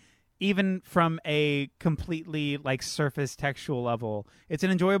saying, even from a completely like surface textual level, it's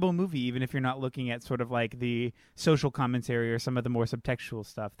an enjoyable movie, even if you're not looking at sort of like the social commentary or some of the more subtextual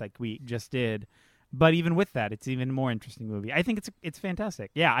stuff like we just did. But even with that, it's even more interesting movie. I think it's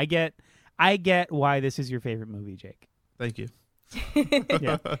fantastic. Yeah, I get why this is your favorite movie, Jake. Thank you.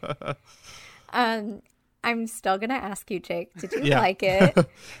 Yeah. I'm still gonna ask you, Jake. Did you like it?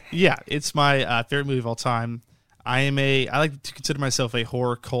 Yeah, it's my favorite movie of all time. I like to consider myself a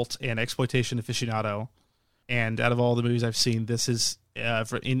horror, cult, and exploitation aficionado. And out of all the movies I've seen, this is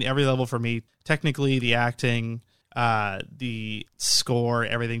in every level for me. Technically, the acting, the score,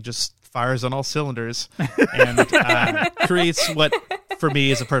 everything just fires on all cylinders and creates what, for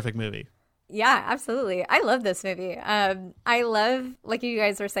me, is a perfect movie. Yeah, absolutely. I love this movie. I love, like you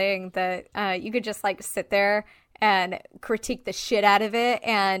guys were saying, that you could just like sit there and critique the shit out of it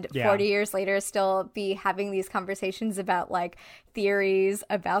and 40 years later still be having these conversations about like theories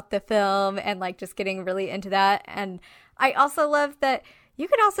about the film and like just getting really into that. And I also love that you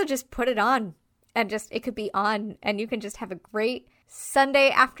could also just put it on and just it could be on and you can just have a great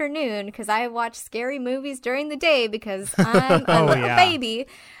Sunday afternoon, because I watch scary movies during the day because I'm a little baby.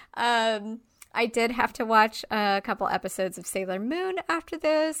 I did have to watch a couple episodes of Sailor Moon after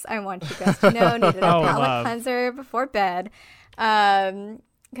this. I want you guys to know, needed a palate cleanser before bed.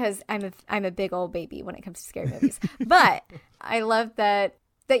 Because I'm a big old baby when it comes to scary movies. But I love that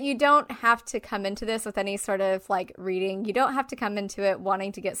you don't have to come into this with any sort of like reading. You don't have to come into it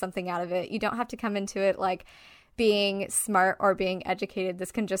wanting to get something out of it. You don't have to come into it like being smart or being educated.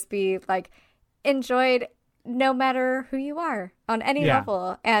 This can just be like enjoyed no matter who you are on any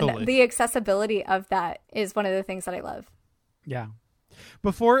level. And the accessibility of that is one of the things that I love. Yeah.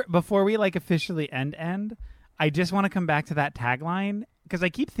 Before we like officially end, I just want to come back to that tagline because I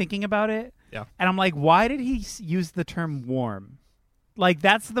keep thinking about it. Yeah. And I'm like, why did he use the term warm? Like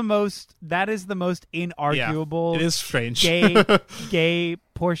that is the most inarguable. It is strange. gay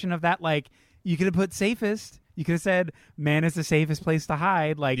portion of that. Like you could have put safest. You could have said man is the safest place to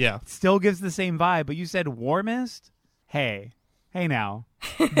hide. Like still gives the same vibe, but you said warmest. Hey now.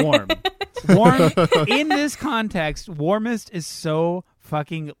 Warm. Warm in this context, warmest is so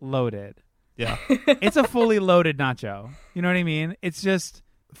fucking loaded. Yeah. It's a fully loaded nacho. You know what I mean? It's just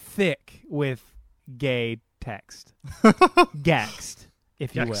thick with gay text. Gext,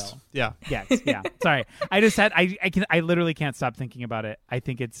 if you will. Yeah. Gext, yeah. Sorry. I just said I literally can't stop thinking about it. I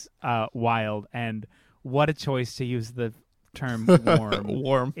think it's wild, and what a choice to use the term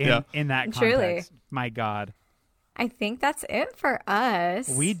warm. In that context. Truly. My God. I think that's it for us.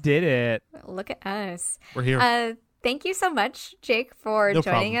 We did it. Look at us. We're here. Thank you so much, Jake, for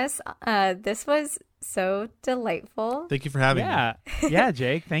joining us. This was so delightful. Thank you for having me. Yeah,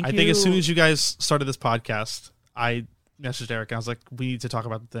 Jake. Thank you. I think as soon as you guys started this podcast, I messaged Eric and I was like, we need to talk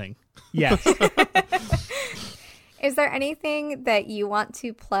about the thing. Yes. Is there anything that you want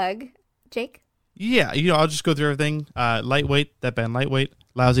to plug, Jake? Yeah, I'll just go through everything. Lightweight, that band Lightweight.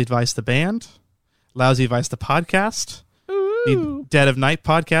 Lousy Advice, the band. Lousy Advice, the podcast. Ooh. The Dead of Night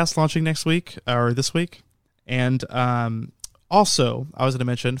podcast launching next week or this week. And also, I was going to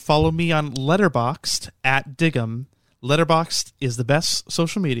mention, follow me on Letterboxd at Diggum. Letterboxd is the best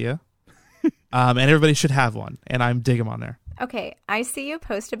social media, and everybody should have one. And I'm Diggum on there. Okay, I see you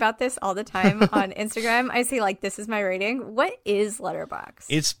post about this all the time on Instagram. I see like, this is my rating. What is Letterboxd?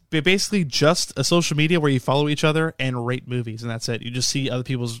 It's basically just a social media where you follow each other and rate movies, and that's it. You just see other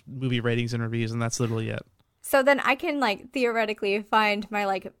people's movie ratings and reviews, and that's literally it. So then I can like theoretically find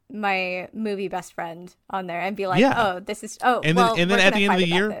my movie best friend on there and be like, oh, this is and then at the end of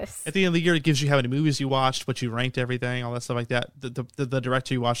the year, it gives you how many movies you watched, what you ranked, everything, all that stuff like that. The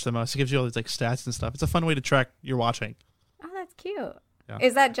director you watched the most, it gives you all these like stats and stuff. It's a fun way to track your watching. Oh, that's cute. Yeah.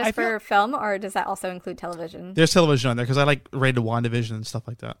 Is that just for film, or does that also include television? There's television on there because I like rated WandaVision and stuff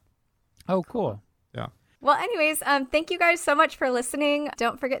like that. Oh, cool. Yeah. Well, anyways, thank you guys so much for listening.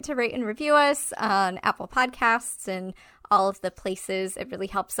 Don't forget to rate and review us on Apple Podcasts and all of the places. It really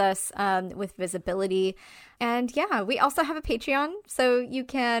helps us with visibility. And yeah, we also have a Patreon, so you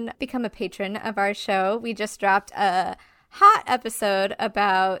can become a patron of our show. We just dropped a hot episode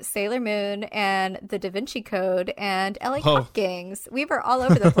about Sailor Moon and the Da Vinci Code and LA Cop Gangs. We were all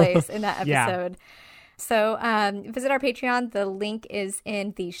over the place in that episode. So visit our Patreon. The link is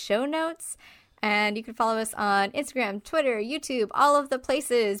in the show notes. And you can follow us on Instagram, Twitter, YouTube, all of the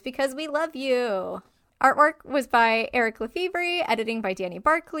places, because we love you. Artwork was by Eric Lefebvre, editing by Danny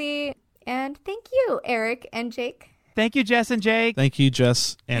Barkley. And thank you, Eric and Jake. Thank you, Jess and Jake. Thank you,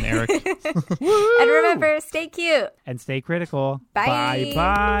 Jess and Eric. And remember, stay cute. And stay critical. Bye.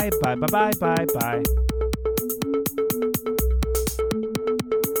 Bye, bye, bye, bye, bye, bye, bye.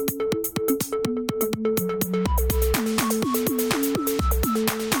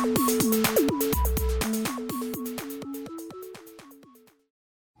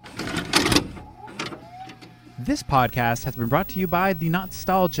 This podcast has been brought to you by the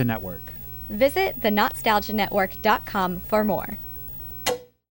Nostalgia Network. Visit thenostalgianetwork.com for more.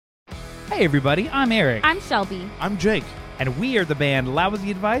 Hey everybody, I'm Eric. I'm Shelby. I'm Jake. And we are the band Lousy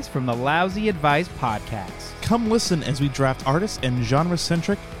Advice from the Lousy Advice Podcast. Come listen as we draft artist and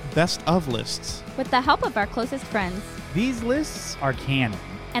genre-centric best of lists. With the help of our closest friends. These lists are canon.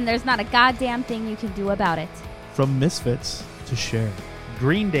 And there's not a goddamn thing you can do about it. From Misfits to Cher.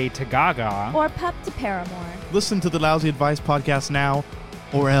 Green Day to Gaga. Or Pup to Paramore. Listen to the Lousy Advice Podcast now,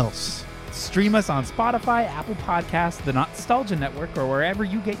 or else. Stream us on Spotify, Apple Podcasts, the Nostalgia Network, or wherever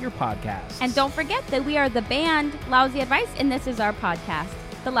you get your podcasts. And don't forget that we are the band Lousy Advice, and this is our podcast,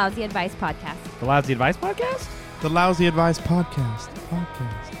 the Lousy Advice Podcast. The Lousy Advice Podcast? The Lousy Advice Podcast.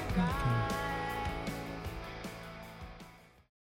 Podcast.